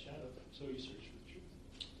making that shadow, so you search for the truth.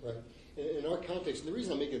 Right. In our context, and the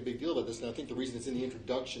reason I'm making a big deal about this, and I think the reason it's in the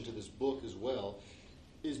introduction to this book as well,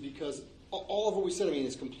 is because all of what we said, I mean,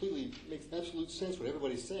 is completely, makes absolute sense what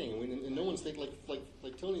everybody's saying. I mean, and no one's thinking,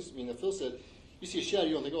 like Tony's, I mean, Phil said, you see a shadow,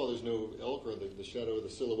 you don't think, oh, there's no elk or the shadow of the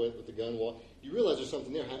silhouette with the gun wall. You realize there's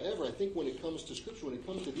something there. However, I think when it comes to Scripture, when it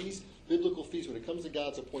comes to these biblical feasts, when it comes to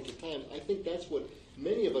God's appointed time, I think that's what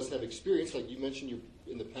many of us have experienced, like you mentioned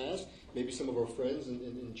in the past, maybe some of our friends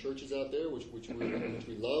in churches out there, which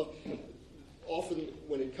we love. Often,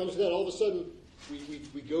 when it comes to that, all of a sudden,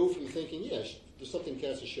 we go from thinking, yes, there's something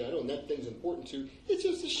casts a shadow, and that thing's important too. It's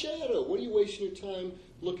just a shadow. What are you wasting your time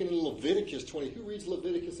looking in Leviticus 20? Who reads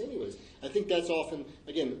Leviticus anyways? I think that's often,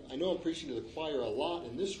 again, I know I'm preaching to the choir a lot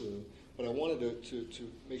in this room, but I wanted to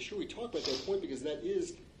make sure we talk about that point, because that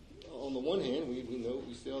is, on the one hand, we know,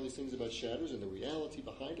 we say all these things about shadows and the reality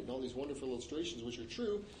behind it and all these wonderful illustrations, which are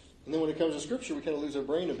true. And then when it comes to Scripture, we kind of lose our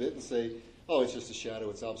brain a bit and say, oh, it's just a shadow,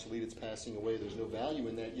 it's obsolete, it's passing away, there's no value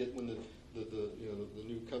in that. Yet when the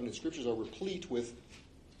New Covenant Scriptures are replete with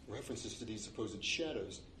references to these supposed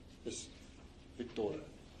shadows. Yes, Victor.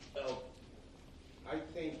 Well, I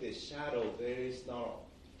think the shadow there is not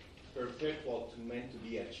perpetual to meant to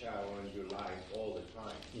be a shadow in your life all the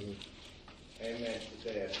time. And meant to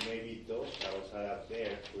say that maybe those shadows are out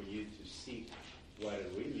there for you to see what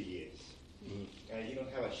it really is. And you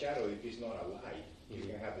don't have a shadow if it's not a light. You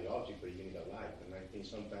can have the object, but you need a light. And I think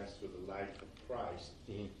sometimes through the light of Christ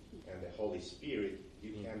and the Holy Spirit,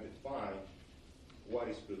 you can define what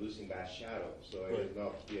is producing that shadow. So it Right. will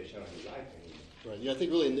not be a shadow in your life anymore. Right. Yeah, I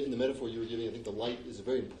think really in the metaphor you were giving, I think the light is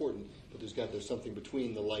very important, but there's something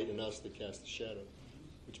between the light and us that casts the shadow,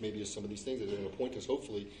 which maybe is some of these things that are going to point us.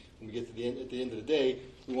 Hopefully, when we get to the end, at the end of the day,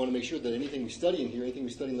 we want to make sure that anything we study in here, anything we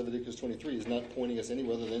study in Leviticus 23, is not pointing us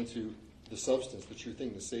anywhere other than to the substance, the true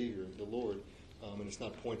thing, the Savior, the Lord, and it's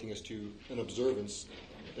not pointing us to an observance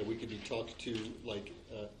that we could be talked to like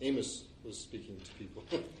Amos was speaking to people.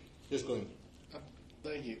 Yes, Glenn.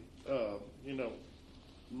 Thank you.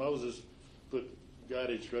 God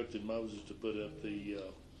instructed Moses to put up the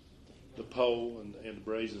pole and the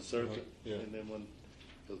brazen serpent, Yeah. and then when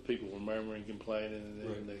the people were murmuring, complaining, and then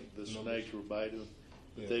Right. the snakes were biting them,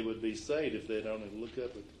 Yeah. they would be saved if they'd only look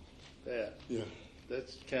up at that. Yeah.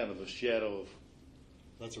 That's kind of a shadow of.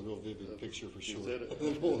 That's a real vivid picture for sure. Is that Of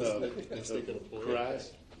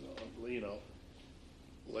Christ?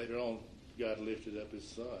 Later on, God lifted up His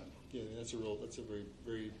Son. Yeah, that's a very,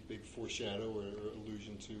 very big foreshadow or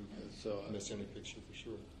allusion to a messianic picture for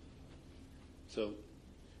sure. So,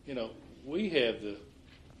 we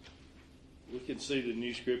can see the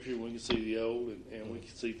new Scripture, we can see the old, and we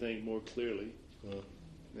can see things more clearly.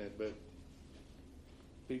 But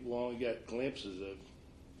people only got glimpses of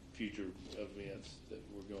future events that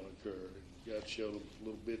were going to occur. God showed them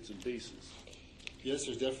little bits and pieces. Yes,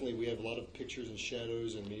 we have a lot of pictures and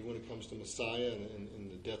shadows, and when it comes to Messiah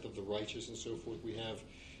and the death of the righteous and so forth, we have,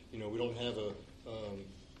 we don't have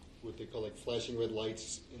what they call like flashing red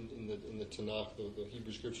lights in the Tanakh, the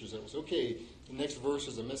Hebrew Scriptures. That was okay. The next verse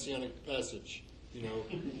is a messianic passage.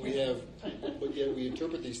 We have, but yet we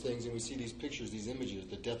interpret these things and we see these pictures, these images,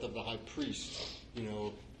 the death of the high priest.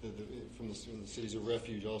 From the cities of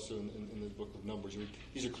refuge, also in the book of Numbers.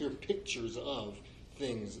 These are clear pictures of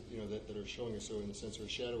things, that are showing us. So, in the sense of a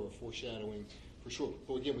shadow or foreshadowing, for sure.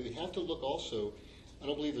 But again, we have to look also. I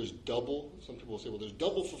don't believe there's double. Some people will say, well, there's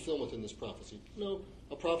double fulfillment in this prophecy. No,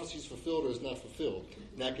 a prophecy is fulfilled or is not fulfilled,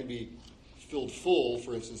 and that can be filled full.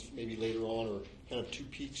 For instance, maybe later on, or kind of two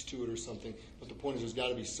peaks to it or something. But the point is,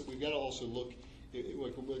 we've got to also look.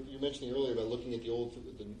 Like what you were mentioning earlier about looking at the old to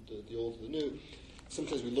the new.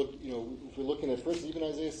 Sometimes we look, if we're looking at, for instance, even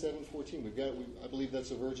Isaiah 7:14, I believe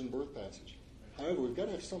that's a virgin birth passage. However, we've got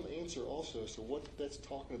to have some answer also as to what that's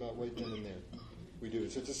talking about right then and there. We do.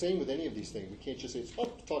 So it's the same with any of these things. We can't just say, it's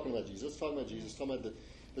talking about Jesus, it's talking about Jesus,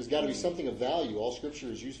 there's got to be something of value. All Scripture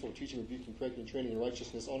is useful for teaching, rebuking, correcting, training in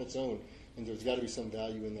righteousness on its own, and there's got to be some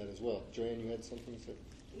value in that as well. Joanne, you had something to say?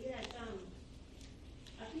 Yes,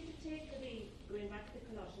 I think to take going back to the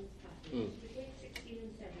Colossians passage, to take 16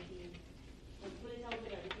 and 17, and pull it out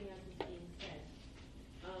with everything else that's being said.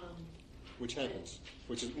 Which happens,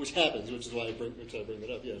 which is why I bring it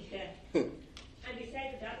up. Yeah. And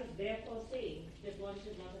besides that is therefore saying that one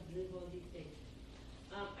should not observe all these things.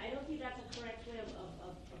 I don't think that's a correct way of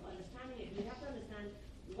understanding it. We have to understand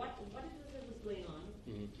what it is that was going on,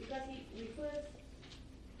 because he refers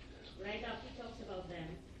right after he talks about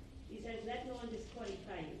them. He says, "Let no one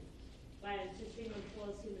disqualify you by insisting on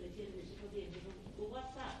false humility and worship of the angels." Well,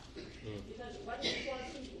 what's that? Because what is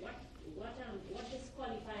false? What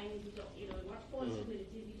disqualifying is he talking? What false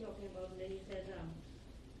humility is he talking about? And then he says,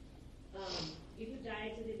 if you die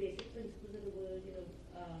to the basic principles of the world,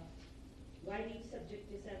 why do you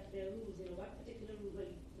subject yourself to their rules? What particular rule? Well,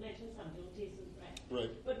 you mentioned some, don't taste them, right?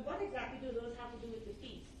 Right. But what exactly do those have to do with the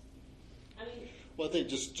feast? I mean. Well, I think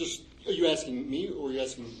just are you asking me, or are you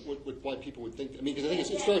asking why people would think? Because I think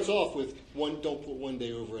it starts off with don't put one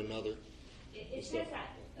day over another. It says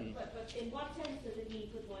that, but in what sense does it mean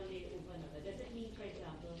put one day over another? Does it mean, for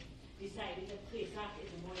example, deciding that Pesach is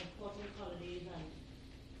a more important holiday than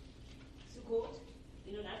Sukkot?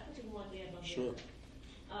 That's putting one day above the other.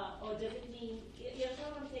 Or does it mean,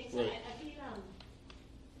 what I'm saying? So right. I feel,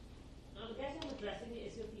 I guess I'm addressing the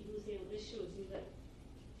issue of people who say, well, this shows you that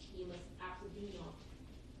you must absolutely not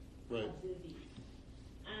observe these.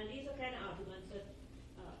 And these are kind of arguments that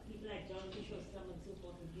people like John Chrysostom and so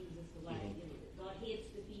forth have used as to why God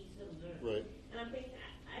hates the feast of the earth. Right. And I'm thinking,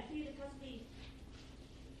 I feel it has to be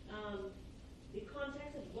the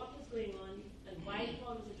context of what was going on and why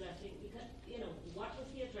Paul was addressing, because, what was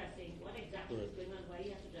he addressing, what exactly was going on, why he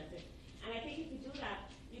has to address it. And I think if you do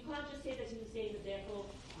that, you can't just say that he was saying that therefore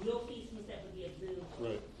no feast must ever be observed in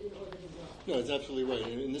order to work. No, it's absolutely right.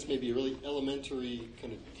 And this may be a really elementary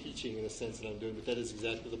kind of teaching in a sense that I'm doing, but that is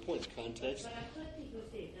exactly the point. Context. But I've heard people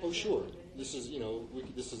say that. Oh, sure. This is,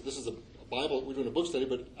 this is a Bible. We're doing a book study,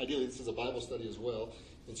 but ideally this is a Bible study as well.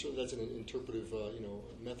 And certainly that's an interpretive,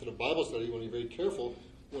 method of Bible study. You want to be very careful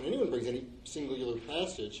when anyone brings any singular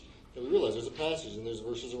passage that we realize there's a passage and there's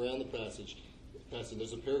verses around the passage.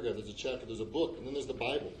 There's a paragraph, there's a chapter, there's a book, and then there's the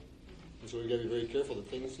Bible. And so we've got to be very careful that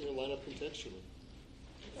things line up contextually.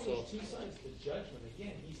 There's two sides to judgment.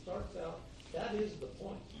 Again, he starts out, that is the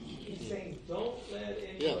point. He's saying, don't let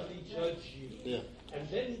anybody judge you. Yeah. And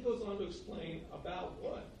then he goes on to explain about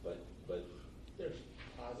what. But there's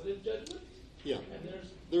positive judgment. Yeah. And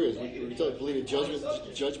there is. negative We believe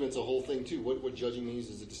judgment. judgment's a whole thing too. What judging means,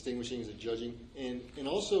 is it distinguishing, is it judging? And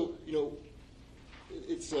also,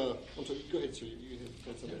 it's I'm sorry, go ahead, sir. You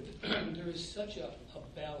had something. There is such a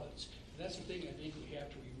balance. And that's the thing I think we have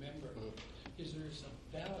to remember, is there's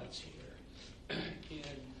a balance here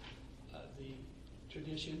in the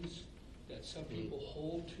traditions that some people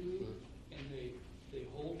hold to, and they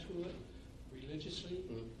hold to it religiously,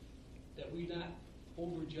 that we not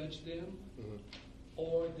overjudge them,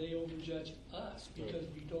 or they overjudge us because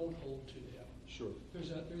we don't hold to them. Sure. There's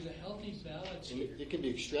a healthy balance And here. it can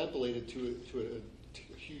be extrapolated to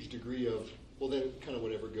a huge degree of, well, then kind of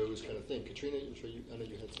whatever goes kind of thing. Katrina, I'm sure I know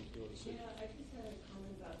you had something you wanted to say. Yeah, I just had a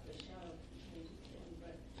comment about the shadow,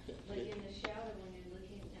 but like in the shadow, when you're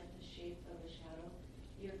looking at the shape of a shadow,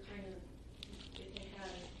 you're kind of, it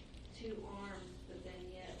has two arms, but then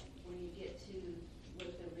yet when you get to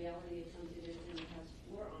what the reality of something is, and it has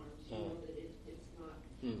four arms, you know that it's not.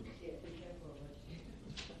 Yeah, be careful.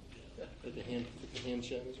 Like the hand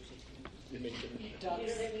shadows or something. You know what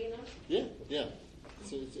I mean? Yeah.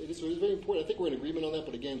 So it's very important. I think we're in agreement on that.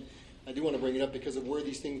 But again, I do want to bring it up because of where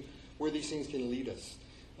these things can lead us.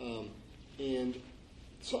 And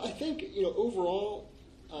so I think overall,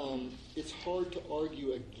 it's hard to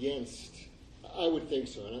argue against. I would think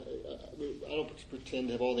so. And I don't pretend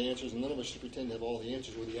to have all the answers, and none of us should pretend to have all the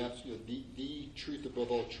answers or the absolute, the truth above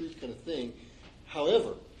all truth kind of thing.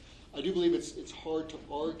 However, I do believe it's hard to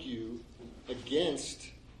argue against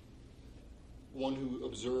one who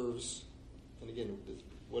observes. And again,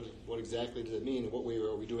 what exactly does that mean? In what way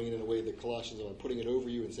are we doing it in a way that Colossians are putting it over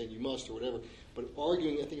you and saying you must or whatever? But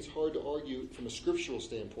arguing, I think it's hard to argue from a scriptural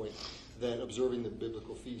standpoint that observing the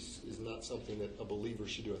biblical feasts is not something that a believer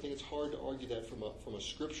should do. I think it's hard to argue that from a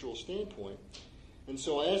scriptural standpoint. And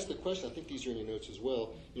so I asked the question, I think these are in your notes as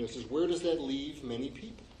well, it says, where does that leave many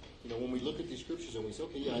people? When we look at these scriptures and we say,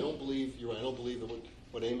 okay, yeah, I don't believe that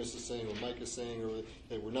what Amos is saying or Micah is saying, or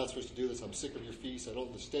that we're not supposed to do this, I'm sick of your feasts, I don't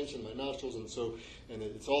have the stench in my nostrils, and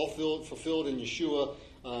it's all fulfilled in Yeshua.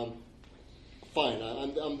 Fine,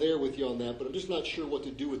 I'm there with you on that, but I'm just not sure what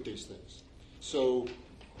to do with these things. So,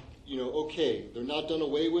 okay, they're not done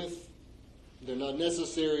away with, they're not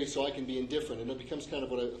necessary, so I can be indifferent. And it becomes kind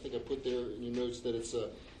of what I think I put there in your notes, that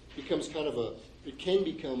it can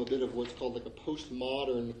become a bit of what's called like a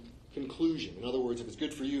postmodern conclusion. In other words, if it's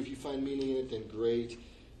good for you, if you find meaning in it, then great,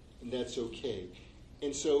 and that's okay.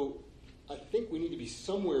 And so I think we need to be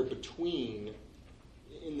somewhere between,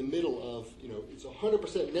 in the middle of, it's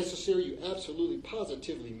 100% necessary, you absolutely,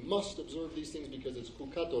 positively must observe these things because it's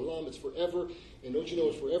chukat olam, it's forever, and don't you know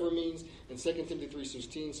what forever means? And 2 Timothy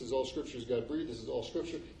 3:16 says all scripture is God-breathed, this is all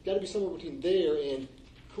scripture. Got to be somewhere between there and,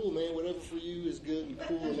 cool, man, whatever for you is good and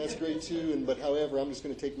cool, and that's great too, but however, I'm just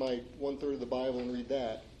going to take my 1/3 of the Bible and read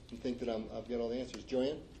that and think that I've got all the answers.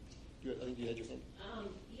 Joanne? I think you had your hand.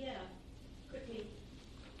 Yeah, quickly.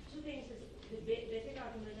 Two things. The basic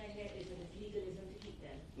argument I had is that it's legalism to keep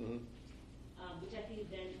them, which I feel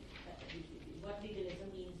then what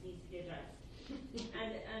legalism means needs to be addressed.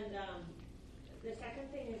 and the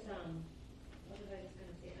second thing is, what was I just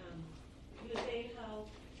going to say? You were saying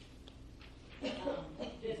how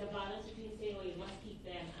there's a balance between saying, oh, you must keep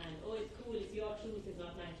them, and oh, it's cool, it's your truth, it's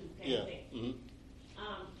not my truth, kind of thing.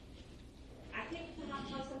 I think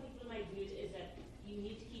perhaps how some people might view it is that you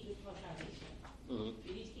need to keep it for salvation.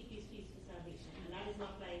 You need to keep these feasts for salvation, and that is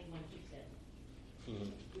not why one keeps them.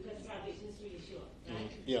 Because salvation is really sure,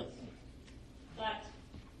 right? Yeah. But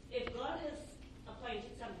if God has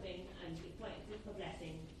appointed something and appointed it for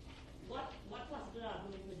blessing, what possible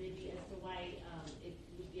argument would there be as to why it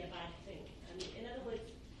would be a bad thing? I mean, in other words,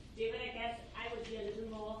 David, I guess I would be a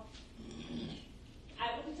little more.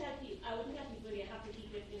 I wouldn't tell people you have to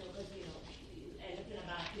keep it, because you end up in a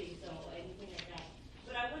bad place or anything like that.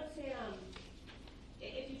 But I would say,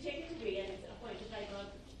 if you take it away and it's appointed by God,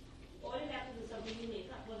 all you have to do is something you make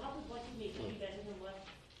up. Well, how could what you make be better than what?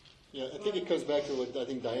 Yeah, I think it comes back to what I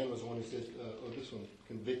think Diane was the one who said, this one,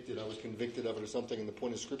 convicted. I was convicted of it or something. And the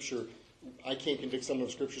point of Scripture, I can't convict someone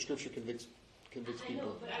of Scripture. Scripture convicts people. I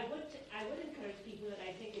know, but I would encourage people that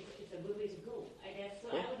I think it's a good way to go. I guess so.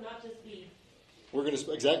 I would not just be. We're going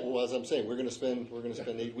to as I'm saying, we're going to spend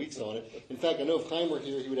 8 weeks on it. In fact, I know if Chaim were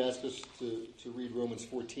here, he would ask us to read Romans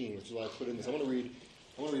 14, which is why I put in this. I want to read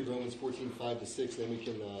Romans 14, 5-6. Then we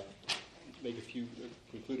can make a few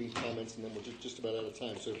concluding comments, and then we're just about out of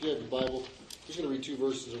time. So if you have your Bible, I'm just going to read 2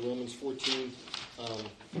 verses of Romans 14.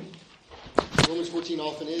 Romans 14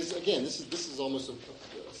 often is, again, this is almost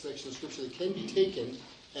a section of Scripture that can be taken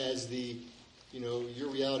as the, your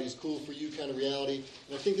reality is cool for you kind of reality.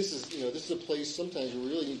 And I think this is a place sometimes we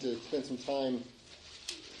really need to spend some time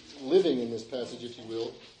living in this passage, if you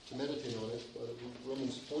will, to meditate on it.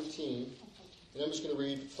 Romans 14, and I'm just going to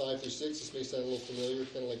read 5 through 6. This may sound a little familiar,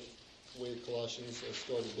 kind of like the way Colossians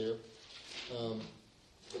started there.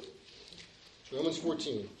 Romans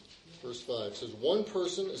 14, verse 5 says, "One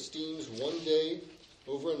person esteems one day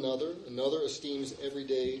over another, another esteems every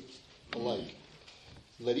day alike.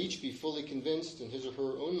 Let each be fully convinced in his or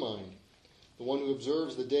her own mind. The one who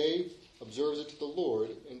observes the day observes it to the Lord,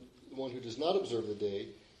 and the one who does not observe the day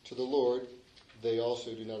to the Lord, they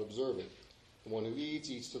also do not observe it. The one who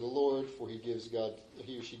eats to the Lord, for he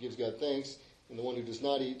or she gives God thanks, and the one who does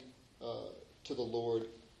not eat to the Lord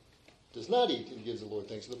does not eat and gives the Lord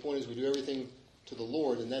thanks." So the point is, we do everything to the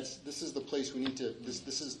Lord, and this is the place we need to.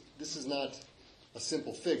 This is not a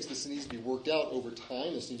simple fix. This needs to be worked out over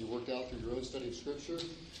time. This needs to be worked out through your own study of Scripture.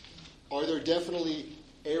 Are there definitely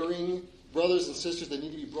erring brothers and sisters that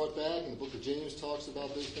need to be brought back? And the book of James talks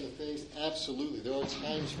about those kind of things. Absolutely, there are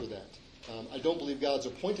times for that. I don't believe God's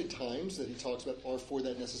appointed times that He talks about are for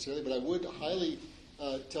that necessarily, but I would highly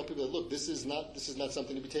tell people that, look, this is not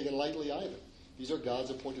something to be taken lightly either. These are God's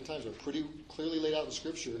appointed times. They're pretty clearly laid out in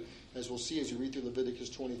Scripture, as we'll see as you read through Leviticus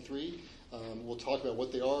 23. We'll talk about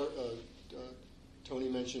what they are. Tony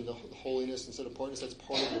mentioned the holiness and set apartness. That's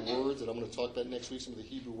part of the words that I'm going to talk about next week, some of the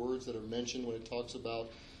Hebrew words that are mentioned when it talks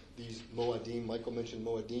about these moadim. Michael mentioned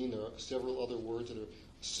moadim. There are several other words that are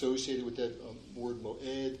associated with that word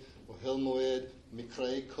moed, ohel moed,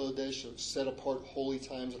 mikrei kodesh, set apart holy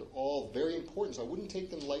times that are all very important. So I wouldn't take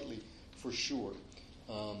them lightly for sure.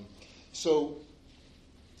 So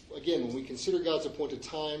again, when we consider God's appointed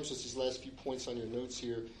times, just these last few points on your notes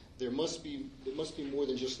here, it must be more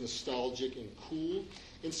than just nostalgic and cool.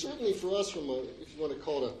 And certainly for us, from if you want to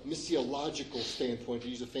call it a missiological standpoint, to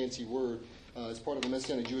use a fancy word, as part of the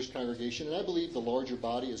Messianic Jewish congregation, and I believe the larger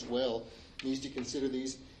body as well needs to consider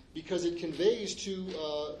these, because it conveys to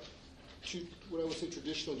what I would say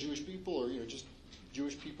traditional Jewish people, or just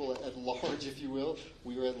Jewish people at large, if you will.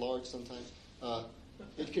 We are at large sometimes.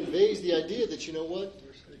 It conveys the idea that,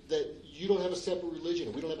 that you don't have a separate religion,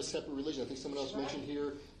 and we don't have a separate religion. I think someone else mentioned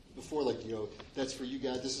here before, that's for you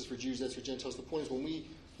guys, this is for Jews, that's for Gentiles. The point is, when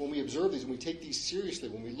we observe these, when we take these seriously,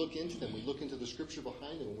 when we look into them, we look into the Scripture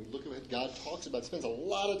behind them, when we look at what God talks about, spends a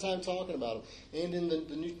lot of time talking about them, and in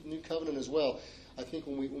the New Covenant as well. I think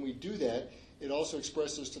when we do that, it also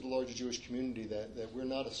expresses to the larger Jewish community that we're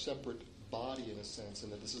not a separate body in a sense,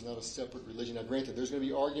 and that this is not a separate religion. Now granted, there's going to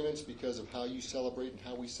be arguments because of how you celebrate and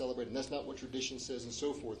how we celebrate, and that's not what tradition says and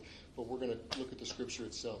so forth, but we're going to look at the Scripture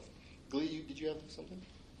itself. Glee, did you have something?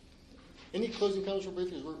 Any closing comments real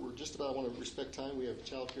briefly? We're just about, I want to respect time. We have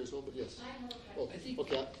child care as well, but yes.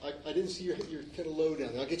 Okay. I didn't see you're kind of low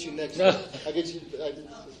down there. I'll get you next. I'll get you. I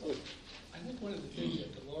think one of the things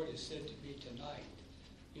that the Lord has said to me tonight,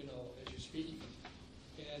 as you're speaking,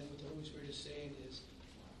 and what the Holy Spirit is saying is,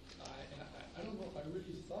 I don't know if I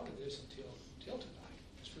really thought of this until tonight.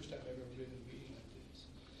 It's the first time I've ever been in a meeting like this.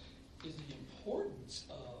 Is the importance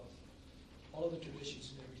of all of the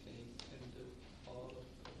traditions and everything, and all of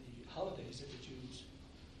the holidays that the Jews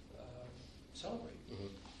celebrate.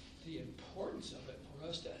 Mm-hmm. The importance of it for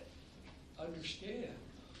us to understand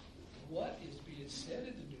what is being said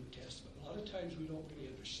in the New Testament. A lot of times we don't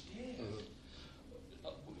really understand.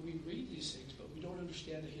 Mm-hmm. We read these things, but we don't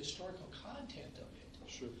understand the historical content of it.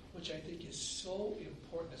 Sure. Which I think is so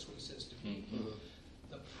important. That's what it says to me. Mm-hmm.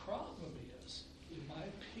 The problem is, in my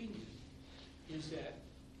opinion, is that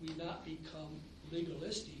we not become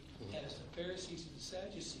legalistic as the Pharisees and the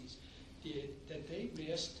Sadducees did, that they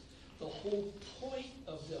missed the whole point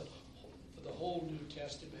of the whole New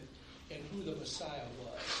Testament and who the Messiah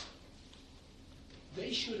was.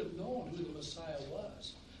 They should have known who the Messiah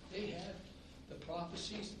was. They had the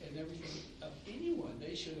prophecies and everything of anyone.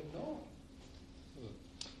 They should have known.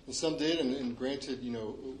 And some did, and granted,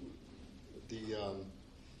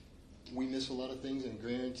 we miss a lot of things, and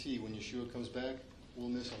guarantee when Yeshua comes back, we'll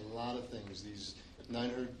miss a lot of things. These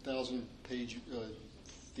 900,000-page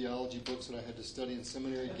theology books that I had to study in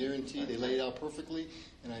seminary, guarantee they lay it out perfectly,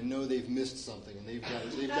 and I know they've missed something, and they've got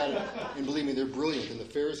it. And believe me, they're brilliant, and the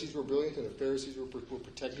Pharisees were brilliant, and the Pharisees were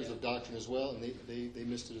protectors of doctrine as well, and they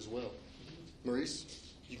missed it as well. Maurice,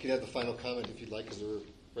 you can have the final comment if you'd like, because we're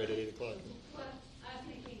right at 8 o'clock. Well, I'm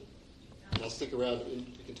thinking... I'll stick around, and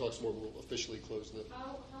we can talk some more. We'll officially close the...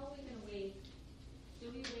 How are we going to weigh do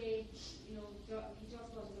we weigh, he talks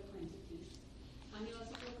about his appointed feast, and he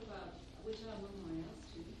also talks about, which are memorials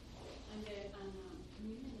too, and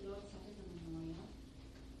communion, the Lord's Supper is a memorial.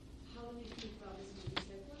 How do we keep our this? And he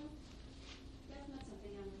said, well, that's not something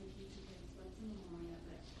I'm going to keep because, well, it's a memorial,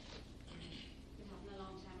 but it happened a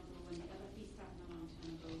long time ago, and the other feast happened a long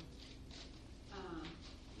time ago.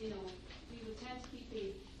 We would tend to keep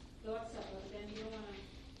the Lord's Supper, but then we don't want to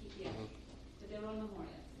keep the other. But they're all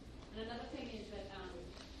memorials. And another thing is that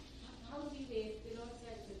how do we weigh? The Lord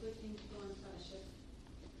said it's a good thing to go in fellowship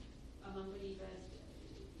among believers.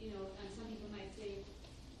 And some people might say,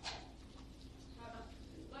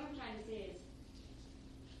 what I'm trying to say is,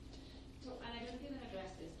 and I don't even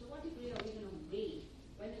address this, to what degree are we going to weigh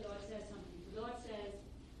when the Lord says something? The Lord says,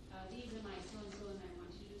 these are my so-and-so and I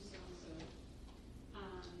want you to do so-and-so.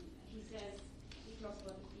 He says, he talks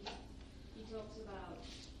about the feast. He talks about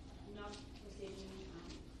not forsaking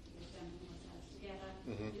assembling ourselves together.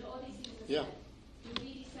 Mhm. All these things are Yeah. said. Do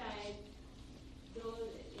we decide,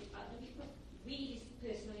 we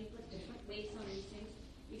personally put different weights on these things?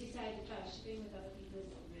 We decide that fellowshipping with other people is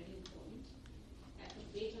really important. I put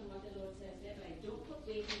weight on what the Lord says there, but I don't put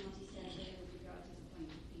weight on what he says there with regard to the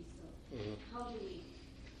appointed feast. So how do we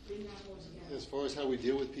bring that all together? As far as how we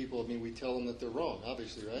deal with people, I mean, we tell them that they're wrong,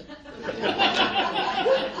 obviously, right?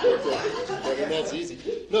 And that's easy.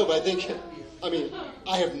 No, but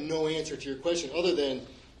I have no answer to your question other than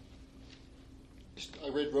I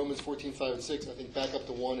read Romans 14, 5, and 6. I think back up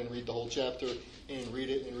to 1 and read the whole chapter and read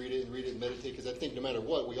it and read it and read it and meditate, because I think no matter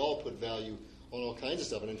what, we all put value on all kinds of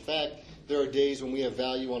stuff. And in fact, there are days when we have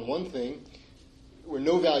value on one thing, or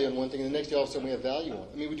no value on one thing, and the next day all of a sudden we have value on it.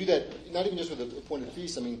 I mean, we do that not even just with the appointed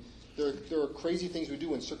feast. I mean, there are crazy things we do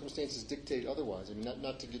when circumstances dictate otherwise. I mean,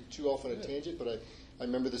 not to get too off on a tangent, but I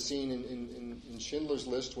remember the scene in Schindler's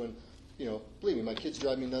List when, believe me, my kids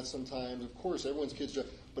drive me nuts sometimes. Of course, everyone's kids drive,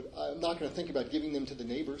 but I'm not going to think about giving them to the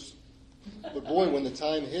neighbors. But boy, when the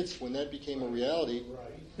time hits, when that became a reality,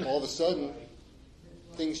 all of a sudden,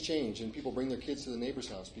 things change and people bring their kids to the neighbor's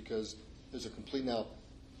house because there's a complete. Now,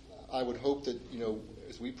 I would hope that,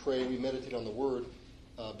 as we pray and we meditate on the Word,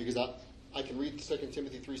 because I can read 2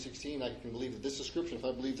 Timothy 3:16, I can believe that this is Scripture. If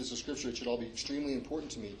I believe this is Scripture, it should all be extremely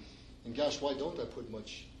important to me. And gosh, why don't I put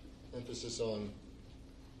much emphasis on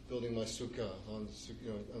building my sukkah, on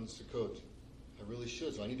Sukkot? I really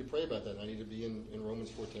should. So I need to pray about that. I need to be in Romans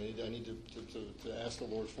 14. I need to ask the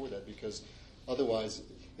Lord for that, because otherwise,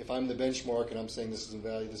 if I'm the benchmark and I'm saying this isn't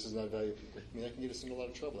value, this is not value, that can get us into a lot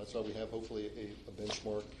of trouble. That's why we have hopefully a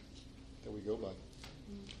benchmark that we go by.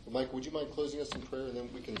 Well, Mike, would you mind closing us in prayer, and then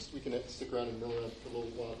we can stick around and mill around for a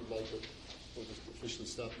little while if you'd like, but we'll just officially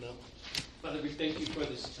stop now. Father, we thank you for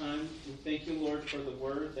this time. We thank you, Lord, for the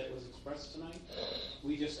word that was expressed tonight.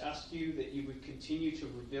 We just ask you that you would continue to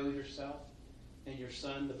reveal yourself and your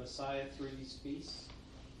Son, the Messiah, through these feasts.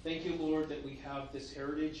 Thank you, Lord, that we have this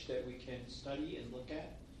heritage that we can study and look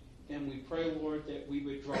at. And we pray, Lord, that we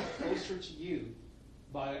would draw closer to you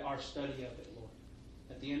by our study of it, Lord.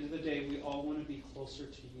 At the end of the day, we all want to be closer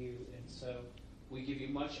to you. And so we give you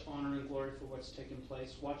much honor and glory for what's taken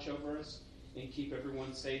place. Watch over us and keep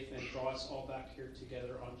everyone safe and draw us all back here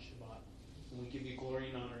together on Shabbat. And we give you glory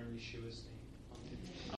and honor in Yeshua's name.